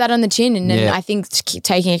I'll cop that on the chin. And then I think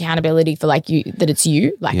taking accountability for that it's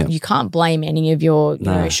you. You can't blame any of your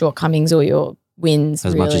shortcomings or your wins.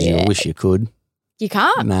 As much as you wish you could. You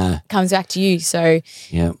can't. Nah. It comes back to you. So,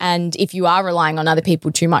 and if you are relying on other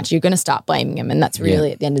people too much, you're going to start blaming them. And that's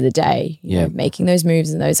really at the end of the day, making those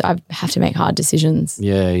moves and I have to make hard decisions.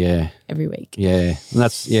 Every week. Yeah. And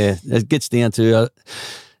that's, it gets down to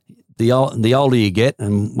the older you get,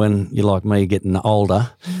 and when you're like me getting older,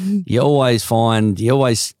 you always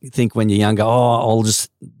think when you're younger,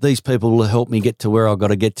 these people will help me get to where I've got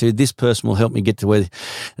to get to. This person will help me get to where.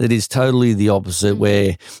 It is totally the opposite,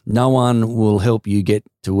 where no one will help you get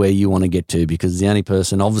to where you want to get to, because the only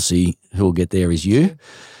person obviously who will get there is you.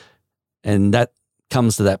 And that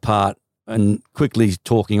comes to that part. And quickly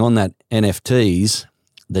talking on that, NFTs,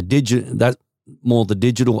 the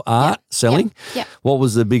digital art selling. Yeah. What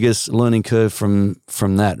was the biggest learning curve from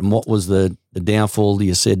that, and what was the downfall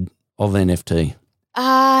you said of NFT?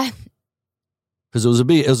 Because it was a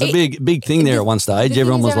big thing there at one stage.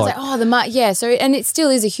 Everyone was like, oh, So, and it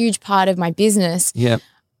still is a huge part of my business. Yeah.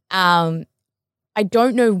 I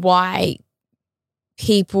don't know why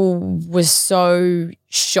people were so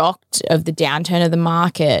shocked of the downturn of the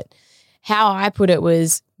market. How I put it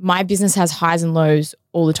was, my business has highs and lows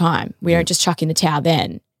all the time. We don't just chuck in the towel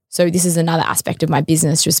then. So this is another aspect of my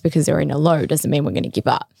business. Just because they're in a low doesn't mean we're going to give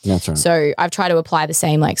up. That's right. So I've tried to apply the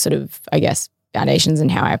same foundations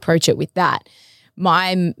and how I approach it with that.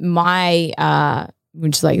 My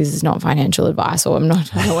which is this is not financial advice, or I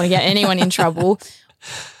don't want to get anyone in trouble.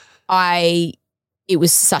 It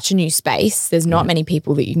was such a new space. There's not many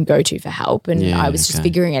people that you can go to for help, and I was just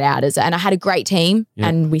figuring it out and I had a great team,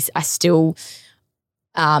 and I still,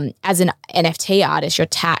 as an NFT artist, you're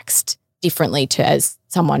taxed differently to as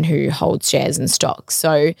someone who holds shares and stocks.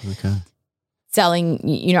 So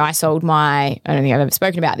selling, I sold I don't think I've ever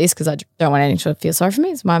spoken about this because I don't want anyone to feel sorry for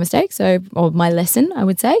me. It's my mistake. Or my lesson, I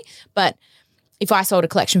would say. But if I sold a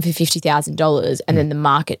collection for $50,000 and then the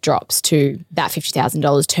market drops to that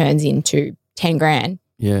 $50,000 turns into 10 grand,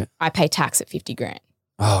 I pay tax at 50 grand.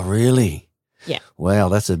 Oh, really? Yeah. Wow,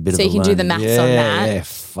 that's a bit of a So you can do the maths on that. Yeah,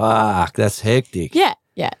 fuck, that's hectic. Yeah.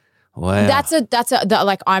 Wow.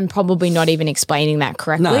 I'm probably not even explaining that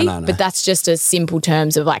correctly, No. but that's just a simple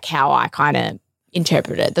terms of like how I kind of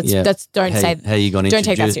interpret it. Don't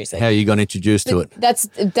take that seriously. How you got introduced to it. That's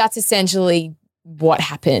essentially what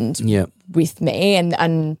happened with me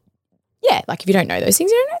and yeah, like if you don't know those things,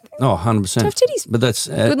 you don't know. Oh, 100%. Tough titties. But that's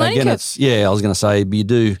again, it's I was going to say, but you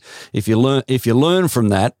do if you learn from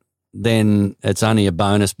that, then it's only a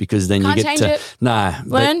bonus because then Can't you get change to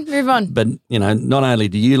it. Move on. But not only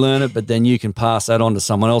do you learn it, but then you can pass that on to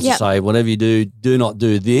someone else and say, whatever you do not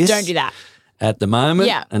do this. Don't do that at the moment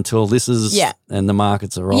until this is and the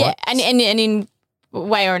markets are right. Yeah, and in a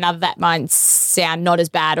way or another, that might sound not as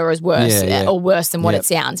bad or as worse or worse than what it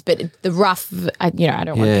sounds. But the rough, I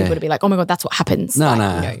don't want people to be like, oh my God, that's what happens.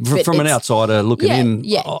 No. From an outsider looking in,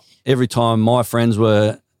 every time my friends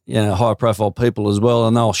were high profile people as well,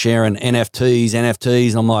 and they were sharing NFTs,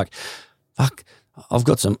 and I'm like, fuck, I'll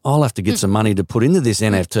have to get some money to put into this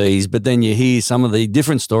NFTs. But then you hear some of the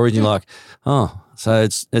different stories, and you're like, oh, so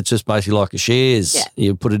it's just basically like a shares. Yeah.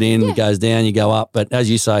 You put it in, it goes down, you go up. But as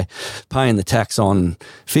you say, paying the tax on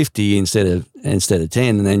 50 instead of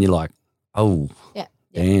 10, and then you're like, oh,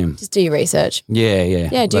 damn. Just do your research. Yeah.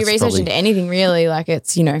 Yeah, do your research into anything really. Like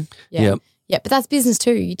it's, Yeah, but that's business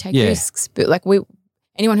too. You take risks. But like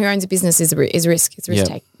anyone who owns a business is risk. It's risk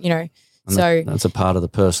take, And that's a part of the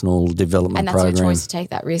personal development program. And that's your choice to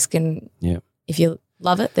take that risk. And if you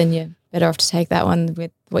love it, then you're better off to take that one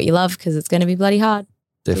with what you love because it's going to be bloody hard.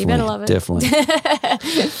 Definitely, so you better love it. Definitely.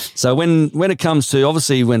 So when it comes to,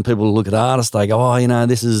 obviously when people look at artists, they go, oh,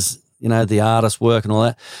 this is, the artist work and all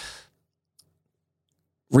that.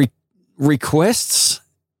 Requests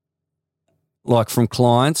like from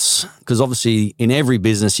clients, because obviously in every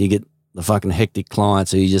business you get the fucking hectic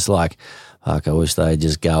clients who you just like, fuck, I wish they'd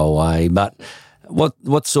just go away. But what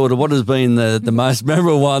has been the most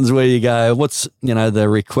memorable ones where you go, what's, the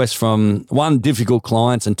request from one, difficult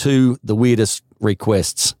clients, and two, the weirdest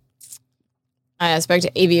requests? I spoke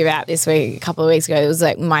to Evie about this week a couple of weeks ago. It was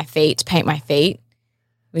like paint my feet,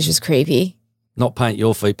 which was creepy. Not paint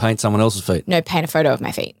your feet, paint someone else's feet. No, paint a photo of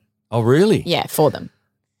my feet. Oh, really? Yeah, for them.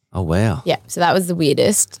 Oh, wow. Yeah, so that was the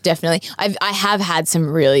weirdest, definitely. I have had some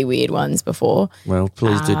really weird ones before. Well,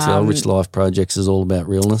 please do tell. Rich Life Projects is all about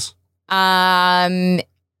realness.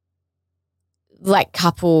 Like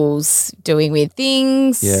couples doing weird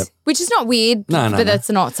things, which is not weird, but that's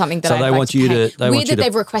not something that I want you to.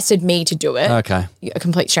 They've requested me to do it. Okay, a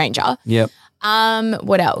complete stranger. Yep.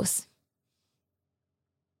 What else?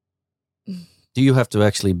 Do you have to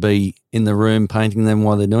actually be in the room painting them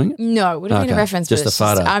while they're doing it? No, it would have been a reference. Just a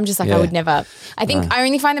photo. I'm just like, I would never. I think I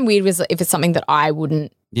only find them weird if it's something that I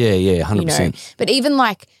wouldn't. Yeah, 100%. But even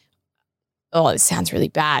like, it sounds really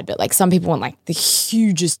bad, but like some people want like the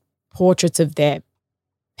hugest portraits of their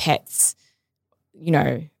pets,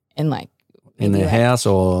 and like in their house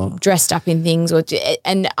or dressed up in things,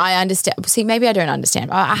 and I understand. See, maybe I don't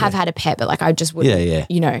understand. I have had a pet, but like I just wouldn't.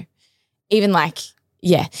 Even like.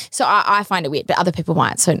 Yeah, so I find it weird, but other people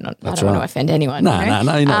might. So I don't want to offend anyone. No,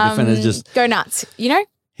 you're not offended. Just go nuts,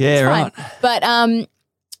 Yeah, right. But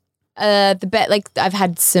I've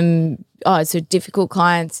had some so difficult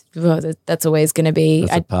clients. Well, that's always going to be.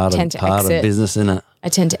 That's part of business, isn't it? I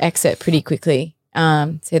tend to exit pretty quickly.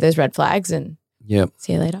 See those red flags and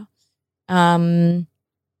see you later.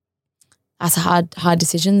 That's hard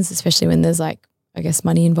decisions, especially when there's like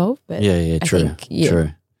money involved. But true.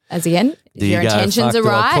 As again, if your intentions are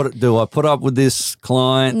right. Do I put up with this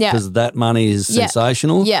client because that money is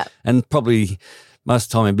sensational? Yeah. And probably most of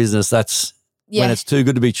the time in business, that's when it's too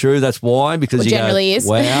good to be true. That's why, because you generally go,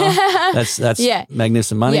 wow, that's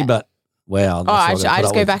magnificent money. Yeah. But wow. I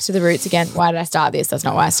just go back to the roots again. Why did I start this? That's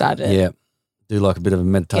not why I started it. Yeah. Do like a bit of a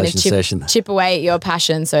meditation session. Chip away at your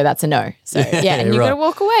passion. So that's a no. So and you got to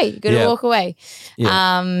walk away. You got to walk away.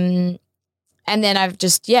 Yeah. And then I've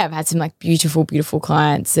had some like beautiful, beautiful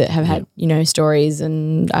clients that have had, stories,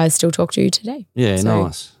 and I still talk to you today. Yeah, so,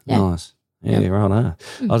 nice. Yeah, right.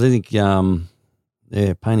 I think,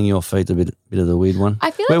 painting your feet's a bit of the weird one.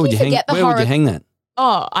 I feel like would you hang that?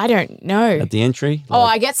 Oh, I don't know. At the entry?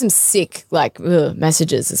 I get some sick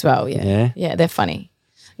messages as well. Yeah. Yeah, they're funny.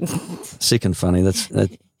 Sick and funny.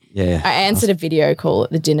 Yeah. I answered a video call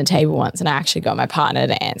at the dinner table once, and I actually got my partner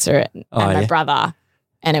to answer it and my brother,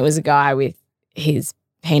 and it was a guy with his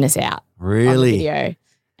penis out. Really? On the video.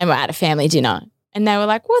 And we're at a family dinner. And they were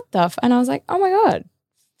like, what the and I was like, oh my God.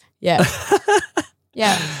 Yeah.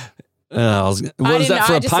 Yeah. Was that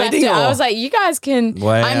for a painting? I was like, you guys can.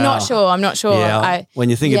 Wow. I'm not sure. Yeah. When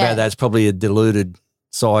you think about that, it's probably a deluded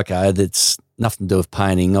psycho that's nothing to do with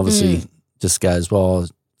painting. Obviously, just goes, well,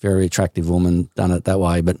 very attractive woman done it that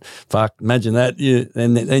way. But fuck, imagine that.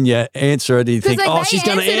 And then you answer it and you think, like, she's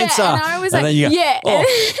going to answer. And I was and like, then you go, yeah.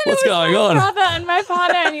 What's going on? My brother and my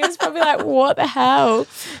partner, and he was probably like, what the hell?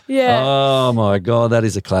 Yeah. Oh, my God, that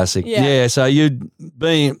is a classic. Yeah, so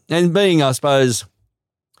being, I suppose,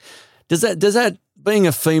 does that being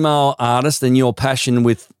a female artist and your passion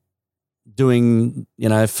with doing,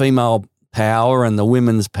 female power and the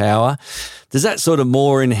women's power, does that sort of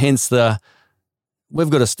more enhance we've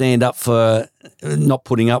got to stand up for not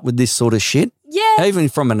putting up with this sort of shit? Yeah. Even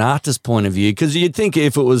from an artist point of view, because you'd think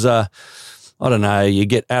if it was I don't know, you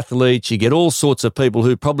get athletes, you get all sorts of people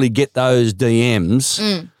who probably get those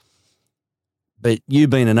DMs, but you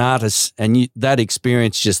being an artist and that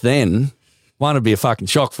experience just then, one would be a fucking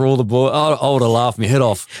shock for all the boys. I would have laughed my head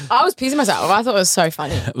off. I was pissing myself. I thought it was so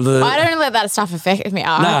funny. I don't let that stuff affect me.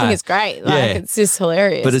 I think it's great. It's just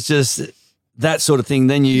hilarious. But it's just that sort of thing.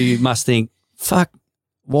 Then you must think, fuck,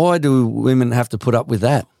 why do women have to put up with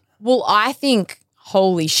that? Well, I think,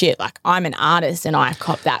 holy shit, like I'm an artist and I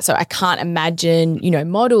cop that. So I can't imagine,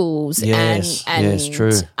 models and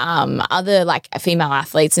true. Other like female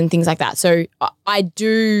athletes and things like that. So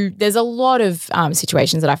there's a lot of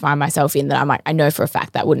situations that I find myself in that I'm like, I know for a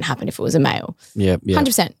fact that wouldn't happen if it was a male. Yeah.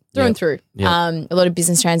 100% through and through. A lot of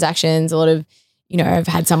business transactions, a lot of, I've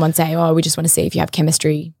had someone say, oh, we just want to see if you have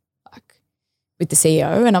chemistry like with the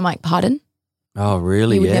CEO. And I'm like, pardon? Oh,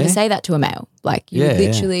 really? You would never say that to a male. Like you would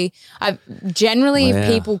literally, if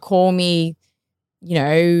people call me,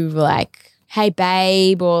 like, hey,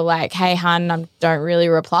 babe, or like, hey, hun, I don't really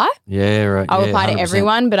reply. Yeah, right. I'll reply 100%. To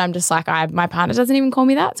everyone, but I'm just like, my partner doesn't even call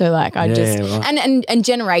me that. So like and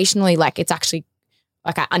generationally, like it's actually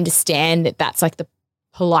like I understand that that's like the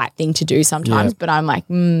polite thing to do sometimes, but I'm like,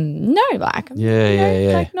 no, like,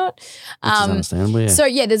 like not. Understandable, So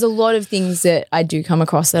there's a lot of things that I do come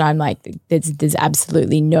across that I'm like, there's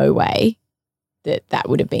absolutely no way that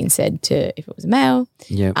would have been said to if it was a male.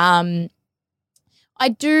 Yeah. I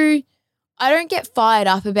don't get fired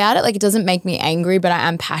up about it. Like it doesn't make me angry, but I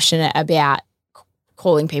am passionate about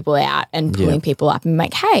calling people out and pulling people up and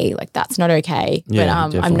like, hey, like that's not okay. But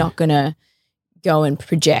I'm not gonna go and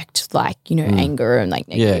project like, anger and like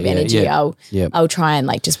negative energy. Yeah. I'll try and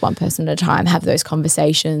like just one person at a time have those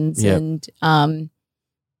conversations and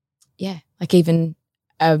like even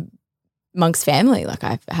amongst family, like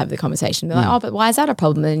I have the conversation. They're like, oh, but why is that a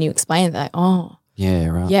problem? And then you explain it, like, oh. Yeah,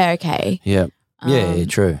 right. Yeah, okay. Yeah.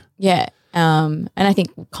 True. Yeah. And I think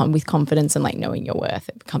with confidence and like knowing your worth,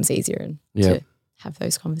 it becomes easier to have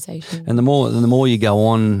those conversations. And the more you go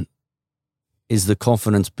on, is the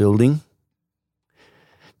confidence building?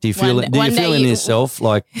 Do you feel in yourself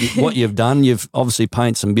like what you've done? You've obviously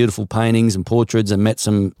painted some beautiful paintings and portraits and met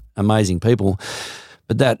some amazing people,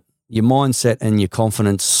 but that your mindset and your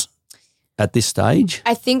confidence at this stage?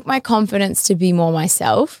 I think my confidence to be more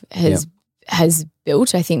myself has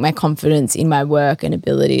built. I think my confidence in my work and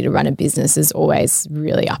ability to run a business is always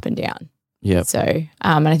really up and down. Yeah. So,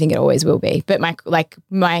 and I think it always will be. But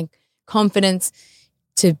my confidence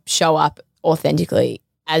to show up authentically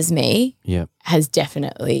as me has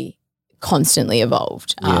definitely constantly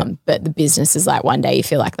evolved. But the business is like one day you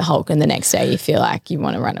feel like the Hulk and the next day you feel like you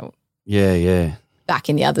want to run back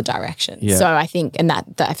in the other direction. Yeah. So I think, and that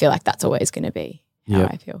I feel like that's always going to be how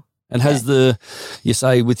I feel. And has you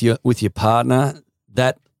say with your partner,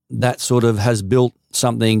 that sort of has built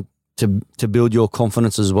something to build your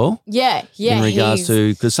confidence as well? Yeah. In regards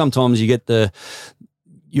to, because sometimes you get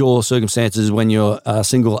your circumstances when you're a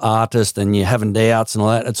single artist and you're having doubts and all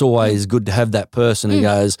that, it's always good to have that person who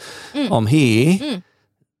goes, I'm here.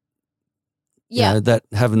 That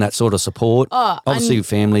having that sort of support. Obviously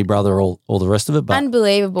family, brother, all the rest of it. But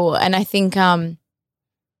unbelievable. And I think I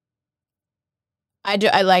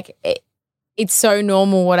like it, it's so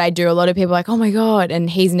normal what I do. A lot of people are like, oh my God. And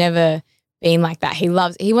he's never been like that. He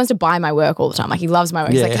wants to buy my work all the time. Like he loves my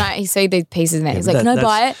work. He's like, can I see these pieces in there? He's like, can I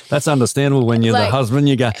buy it? That's understandable when you're like, the husband.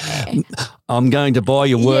 You go, I'm going to buy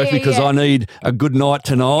your work because I need a good night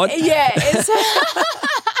tonight. Yeah.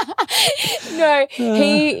 No,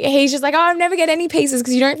 he's just like, oh, I'll never get any pieces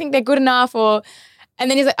because you don't think they're good enough and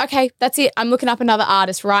then he's like, okay, that's it. I'm looking up another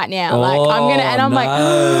artist right now. I'm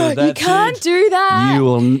like, you can't do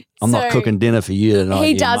that. I'm not cooking dinner for you tonight.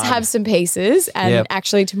 He does have some pieces. And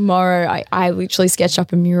actually tomorrow I literally sketched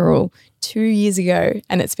up a mural 2 years ago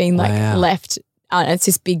and it's been left it's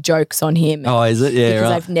just big jokes on him. Oh, is it? Yeah,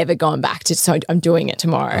 because I've never gone back to, so I'm doing it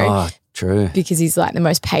tomorrow. Oh, true. Because he's like the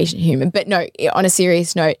most patient human. But no, on a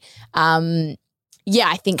serious note, I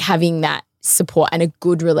think having that support and a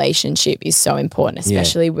good relationship is so important,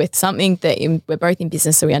 especially with something that we're both in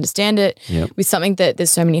business, so we understand it. With something that there's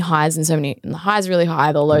so many highs and the highs are really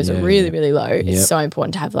high, the lows are really, really low. It's so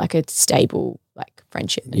important to have like a stable like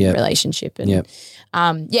friendship and relationship. And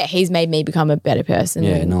he's made me become a better person.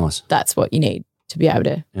 Yeah, nice. That's what you need to be able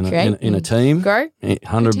to create in a team. Grow.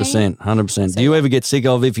 100%, 100%. Do you ever get sick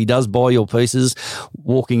of, if he does buy your pieces,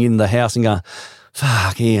 walking in the house and go,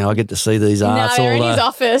 fuck, I get to see these arts all day. No, they're in his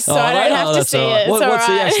office, so I don't have to see it. What's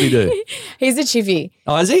he actually do? He's a chippy.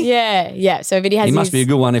 Oh, is he? Yeah. So, but he must be a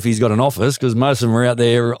good one if he's got an office, because most of them are out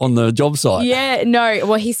there on the job site. Yeah, no.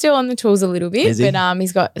 Well, he's still on the tools a little bit, but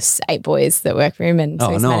he's got 8 boys that work for him, and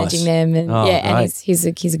so he's managing them, and and he's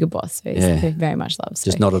a good boss. So he's very much loved.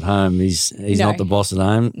 Just not at home. He's not the boss at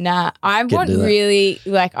home. Nah, I want really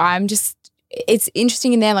I'm just. It's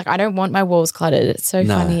interesting in there. Like, I don't want my walls cluttered. It's so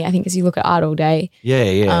funny. I think as you look at art all day.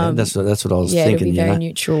 Yeah. That's what I was thinking. It'll be very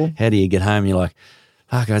neutral. How do you get home? You're like,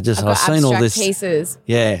 fuck, I've seen all this pieces.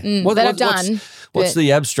 Yeah. That I've done. What's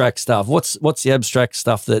the abstract stuff? What's the abstract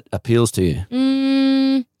stuff that appeals to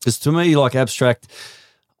you? Because to me, like abstract,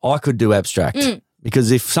 I could do abstract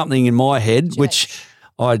because if something in my head, which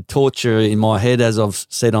I torture in my head, as I've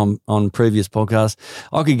said on previous podcasts,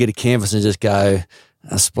 I could get a canvas and just go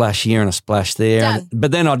a splash here and a splash there.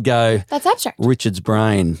 But then I'd go, that's abstract. Richard's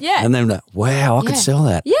brain. Yeah. And then, wow, I could sell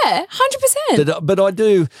that. Yeah, 100%. But I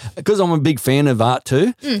do, because I'm a big fan of art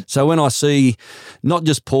too. So when I see not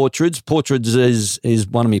just portraits is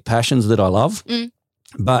one of my passions that I love,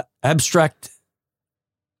 but abstract,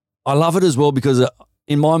 I love it as well, because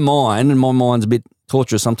in my mind, and my mind's a bit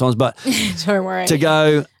torturous sometimes, but don't worry. To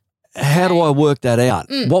go, how do I work that out?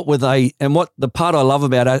 What were they, and what the part I love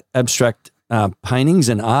about abstract paintings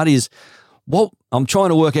and art is what I'm trying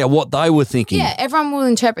to work out what they were thinking. Yeah, everyone will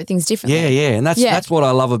interpret things differently. Yeah, and that's what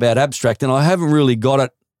I love about abstract, and I haven't really got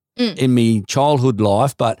it in my childhood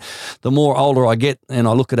life, but the more older I get and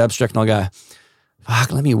I look at abstract and I go,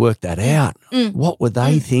 fuck, let me work that out. What were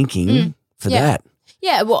they thinking for that?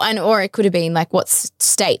 Yeah, well, or it could have been like what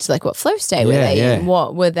state, like what flow state were they in?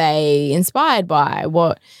 What were they inspired by?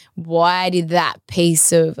 Why did that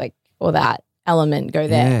piece of like, or that element go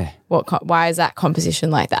there? Why is that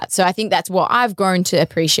composition like that? So I think that's what I've grown to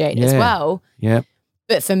appreciate as well. Yeah.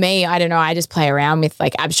 But for me, I don't know, I just play around with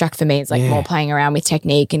like abstract. For me, it's like more playing around with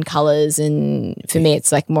technique and colors, and for me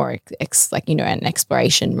it's like more an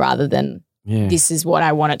exploration rather than this is what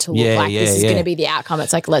I want it to look like. This is going to be the outcome.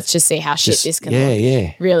 It's like, let's just see how this can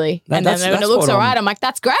look. Really. And then when it looks all right, I'm like,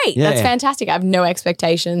 that's great. That's fantastic. I have no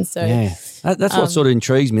expectations. So that's what sort of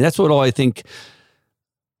intrigues me. That's what I think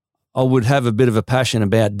I would have a bit of a passion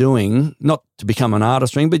about doing, not to become an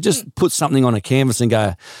artist ring, but just put something on a canvas and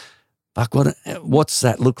go, fuck, what's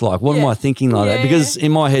that look like? What am I thinking like that? Because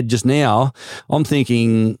in my head just now, I'm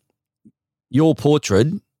thinking your portrait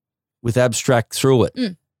with abstract through it.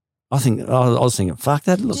 I was thinking, fuck,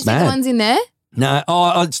 that looks mad. Did you see the ones in there? No,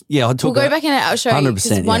 I took. We'll go back and I'll show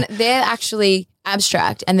 100%, you. They're actually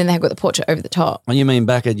abstract, and then they've got the portrait over the top. Oh, you mean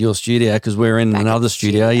back at your studio, because we're in another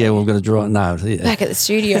studio? Yeah, we're going to draw. No, back at the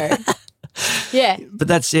studio. But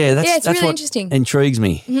that's it's really what interesting. Intrigues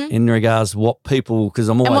me in regards to what people, because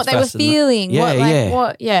I'm always and what they were feeling.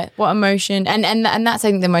 What emotion, and that's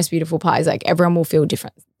I think the most beautiful part is like everyone will feel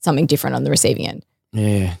something different on the receiving end.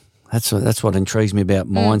 Yeah, that's what intrigues me about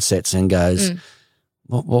mindsets and goes.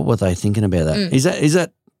 What were they thinking about that? Is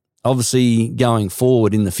that obviously going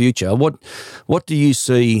forward in the future? What do you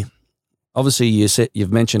see? Obviously,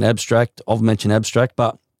 you've mentioned abstract. I've mentioned abstract,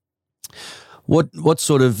 but what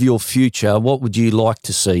sort of your future? What would you like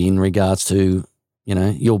to see in regards to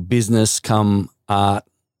your business, come art,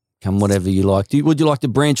 come whatever you like? Would you like to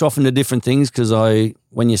branch off into different things? Because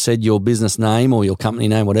when you said your business name or your company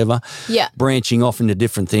name, whatever, branching off into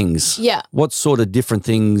different things. Yeah, what sort of different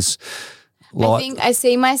things? I think I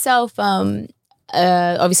see myself,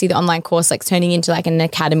 obviously the online course, like turning into like an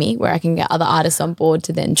academy where I can get other artists on board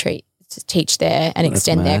to then teach their and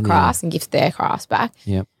extend their crafts and gift their crafts back.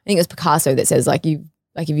 Yeah, I think it was Picasso that says if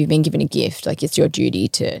you've been given a gift, like it's your duty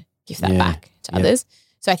to give that back to others.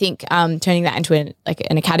 So I think turning that into an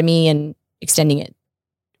academy and extending it,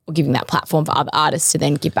 or giving that platform for other artists to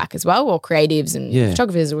then give back as well, or creatives and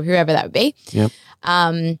photographers or whoever that would be. Yep.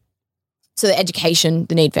 So the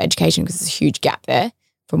need for education, because there's a huge gap there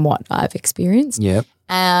from what I've experienced. Yep.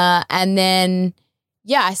 And then,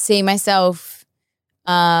 I see myself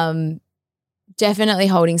definitely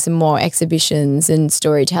holding some more exhibitions and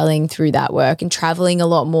storytelling through that work, and traveling a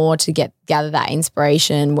lot more to gather that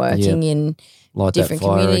inspiration, working in different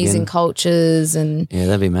communities and cultures. And yeah,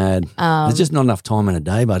 that'd be mad. There's just not enough time in a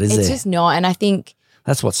day, but is there? It's just not. And I think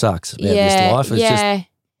that's what sucks about this life. It's just,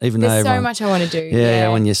 even there's though so much I want to do. Yeah,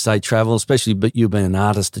 when you say travel, especially but you've been an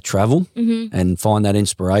artist to travel and find that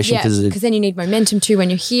inspiration. Because then you need momentum too when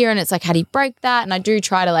you're here, and it's like, how do you break that? And I do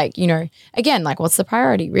try to, like, you know, again, like, what's the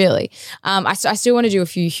priority really? I still want to do a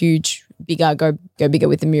few huge, go bigger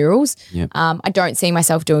with the murals. Yep. I don't see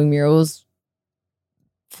myself doing murals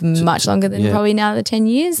for much longer than probably now the 10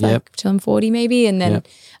 years, like till I'm 40 maybe. And then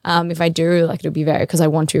if I do, like, it'll be very, because I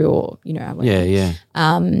want to, or, you know, I want to.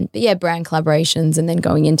 But yeah, brand collaborations, and then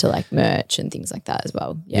going into like merch and things like that as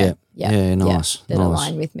well. Yeah, nice. That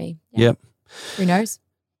align with me. Yep. Who knows?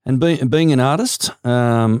 And being an artist,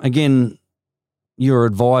 again, your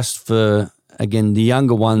advice for, again, the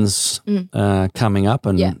younger ones coming up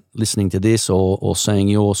and listening to this or seeing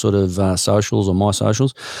your sort of socials or my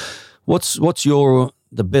socials, what's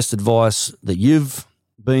the best advice that you've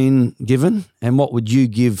been given, and what would you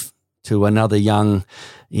give to another young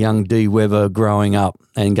Dee Weber growing up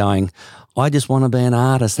and going, I just want to be an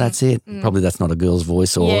artist, that's it. Probably that's not a girl's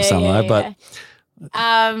voice or something, but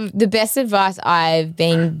the best advice I've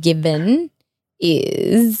been given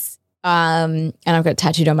is, and I've got it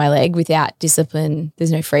tattooed on my leg, without discipline,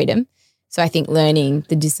 there's no freedom. So I think learning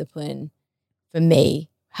the discipline for me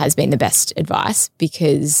has been the best advice,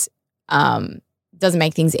 because it doesn't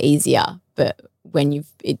make things easier, but when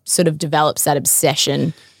it sort of develops that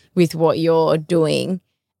obsession with what you're doing,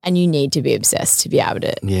 and you need to be obsessed to be able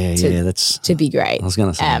to to be great. I was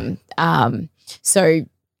going to say. So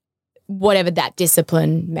whatever that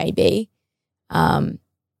discipline may be, and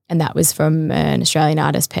that was from an Australian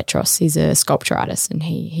artist, Petros. He's a sculpture artist, and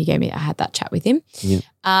he gave me, I had that chat with him. Yeah.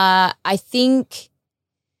 I think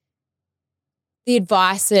the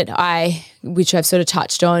advice which I've sort of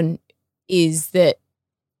touched on, is that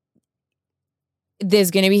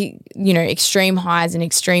there's going to be, you know, extreme highs and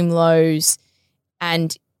extreme lows.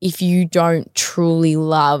 And if you don't truly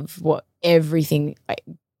love what everything, like,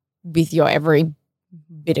 with your every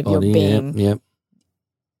bit of your being,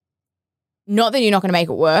 not that you're not going to make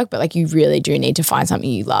it work, but like, you really do need to find something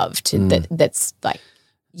you love to that's like,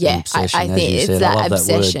 I think it's that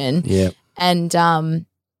obsession. And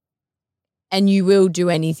you will do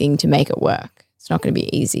anything to make it work. It's not going to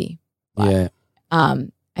be easy. But,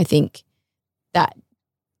 I think that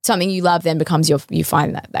something you love then becomes you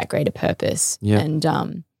find that greater purpose. And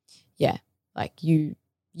like you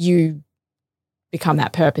become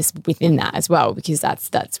that purpose within that as well, because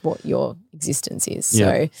that's what your existence is.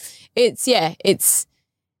 So it's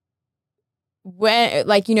where,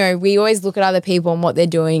 like, you know, we always look at other people and what they're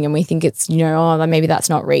doing, and we think it's, you know, maybe that's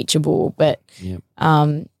not reachable, but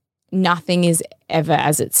nothing is ever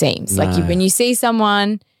as it seems. No. Like, when you see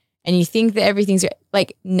someone and you think that everything's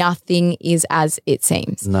like, nothing is as it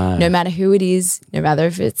seems. No matter who it is, no matter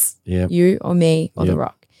if it's you or me or The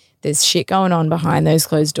Rock. There's shit going on behind those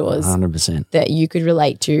closed doors 100% that you could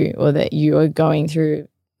relate to, or that you are going through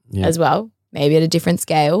as well, maybe at a different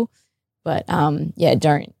scale. But don't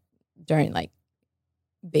like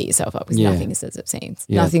beat yourself up, because nothing is as it seems.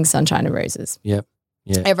 Nothing's sunshine and roses.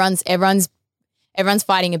 Everyone's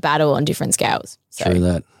fighting a battle on different scales. So, true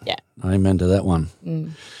that. Yeah. Amen to that one.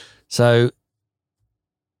 So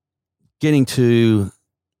getting to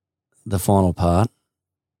the final part,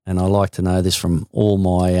 and I like to know this from all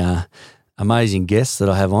my amazing guests that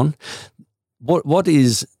I have on. What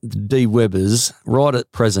is Dee Weber's, right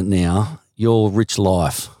at present now, your rich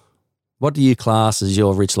life? What do you class as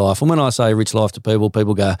your rich life? And when I say rich life to people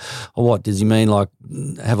go, oh, what does he mean? Like,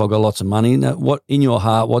 have I got lots of money? Now, what in your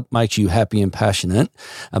heart, what makes you happy and passionate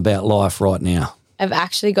about life right now? I've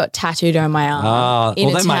actually got tattooed on my arm. Well,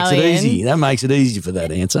 that makes it easy. That makes it easy for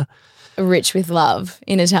that answer. Rich with love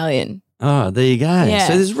in Italian. Oh, there you go. Yeah.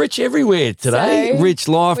 So there's rich everywhere today. So rich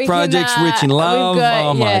life projects, rich in love.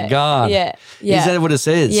 My God. Yeah. Is that what it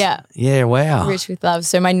says? Yeah. Yeah, wow. Rich with love.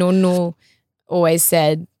 So my nonno always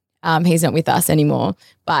said, he's not with us anymore,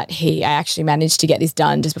 but I actually managed to get this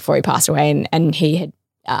done just before he passed away, and he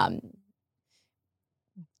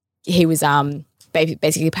was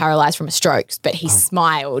basically paralyzed from a stroke, but he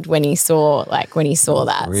smiled when he saw that.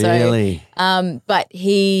 Really? So, but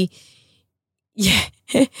he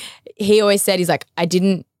always said, he's like, I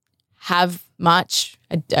didn't have much.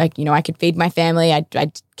 I could feed my family. I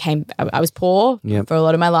was poor for a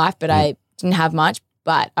lot of my life, but I didn't have much,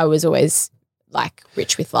 but I was always like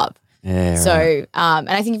rich with love. Yeah. So, and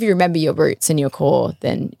I think if you remember your roots and your core,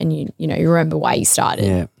 then, and you remember why you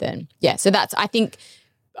started, then so that's, I think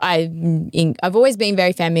I've always been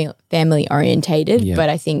very family orientated, but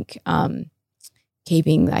I think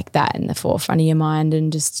keeping like that in the forefront of your mind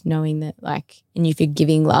and just knowing that like, and if you're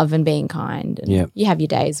giving love and being kind, and you have your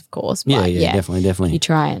days, of course. But definitely. You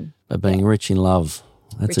try and. But being rich in love,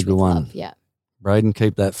 that's a good one. Love, yeah. Braden,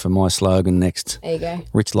 keep that for my slogan next. There you go.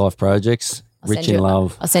 Rich Life Projects, rich in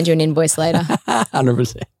love. I'll send you an invoice later.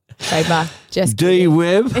 100%. Trademark. Just D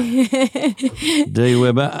Webb, the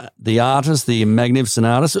artist, the magnificent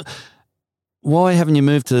artist. Why haven't you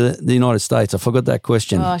moved to the United States? I forgot that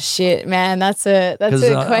question. Oh shit, man, that's a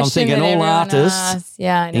question. I'm thinking that all artists. Asks.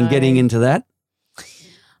 Yeah, I know. In getting into that.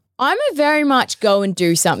 I'm a very much go and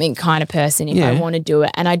do something kind of person if I want to do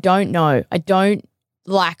it, and I don't know. I don't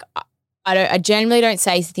like. I generally don't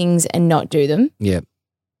say things and not do them. Yeah.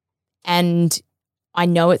 And I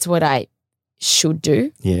know it's what I should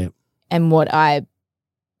do. Yeah. And what I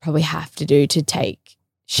probably have to do to take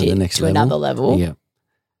shit to another level. Yeah.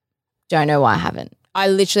 Don't know why I haven't. I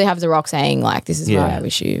literally have The Rock saying like, this is why I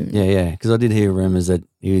wish you. Yeah. Because I did hear rumours that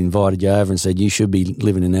he invited you over and said you should be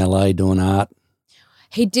living in LA doing art.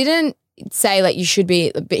 He didn't say like you should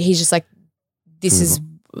be, but he's just like, this is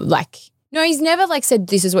like, no, he's never like said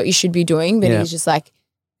this is what you should be doing, but he's just like,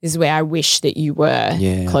 this is where I wish that you were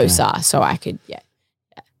closer so I could,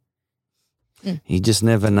 You just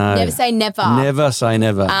never know. Never say never. Never say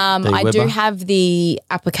never. I do have the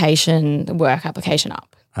work application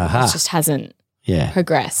up. It just hasn't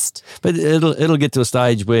progressed. But it'll get to a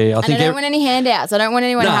stage where I think I don't want any handouts. I don't want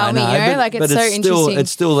anyone to help me. Like it's so interesting.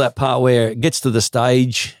 It's still that part where it gets to the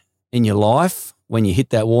stage in your life when you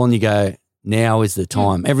hit that wall and you go, now is the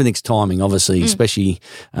time. Everything's timing, obviously, especially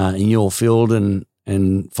in your field and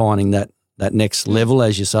finding that next level,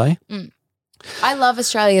 as you say. I love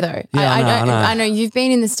Australia though. Yeah, I know you've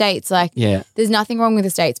been in the States. Like, there's nothing wrong with the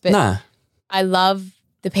States, but I love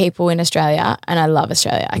the people in Australia and I love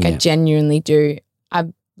Australia. Like I genuinely do. I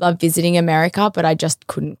love visiting America, but I just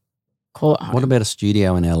couldn't call it home. What about a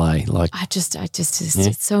studio in LA? Like,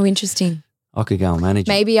 it's so interesting. I could go and manage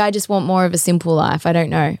it. Maybe I just want more of a simple life. I don't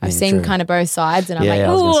know. I've seen kind of both sides and I'm like,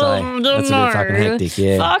 I was gonna say, that's a bit fucking hectic.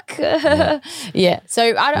 Yeah. Fuck.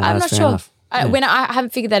 So I'm not sure. I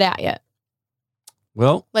haven't figured that out yet.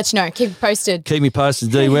 Well, let you know. Keep me posted. Keep me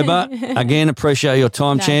posted, D Webber. Again, appreciate your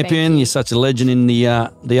time, champion. You're such a legend in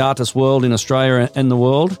the artist world in Australia and the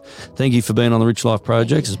world. Thank you for being on the Rich Life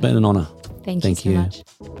Project. It's been an honour. Thank you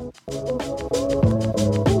so much.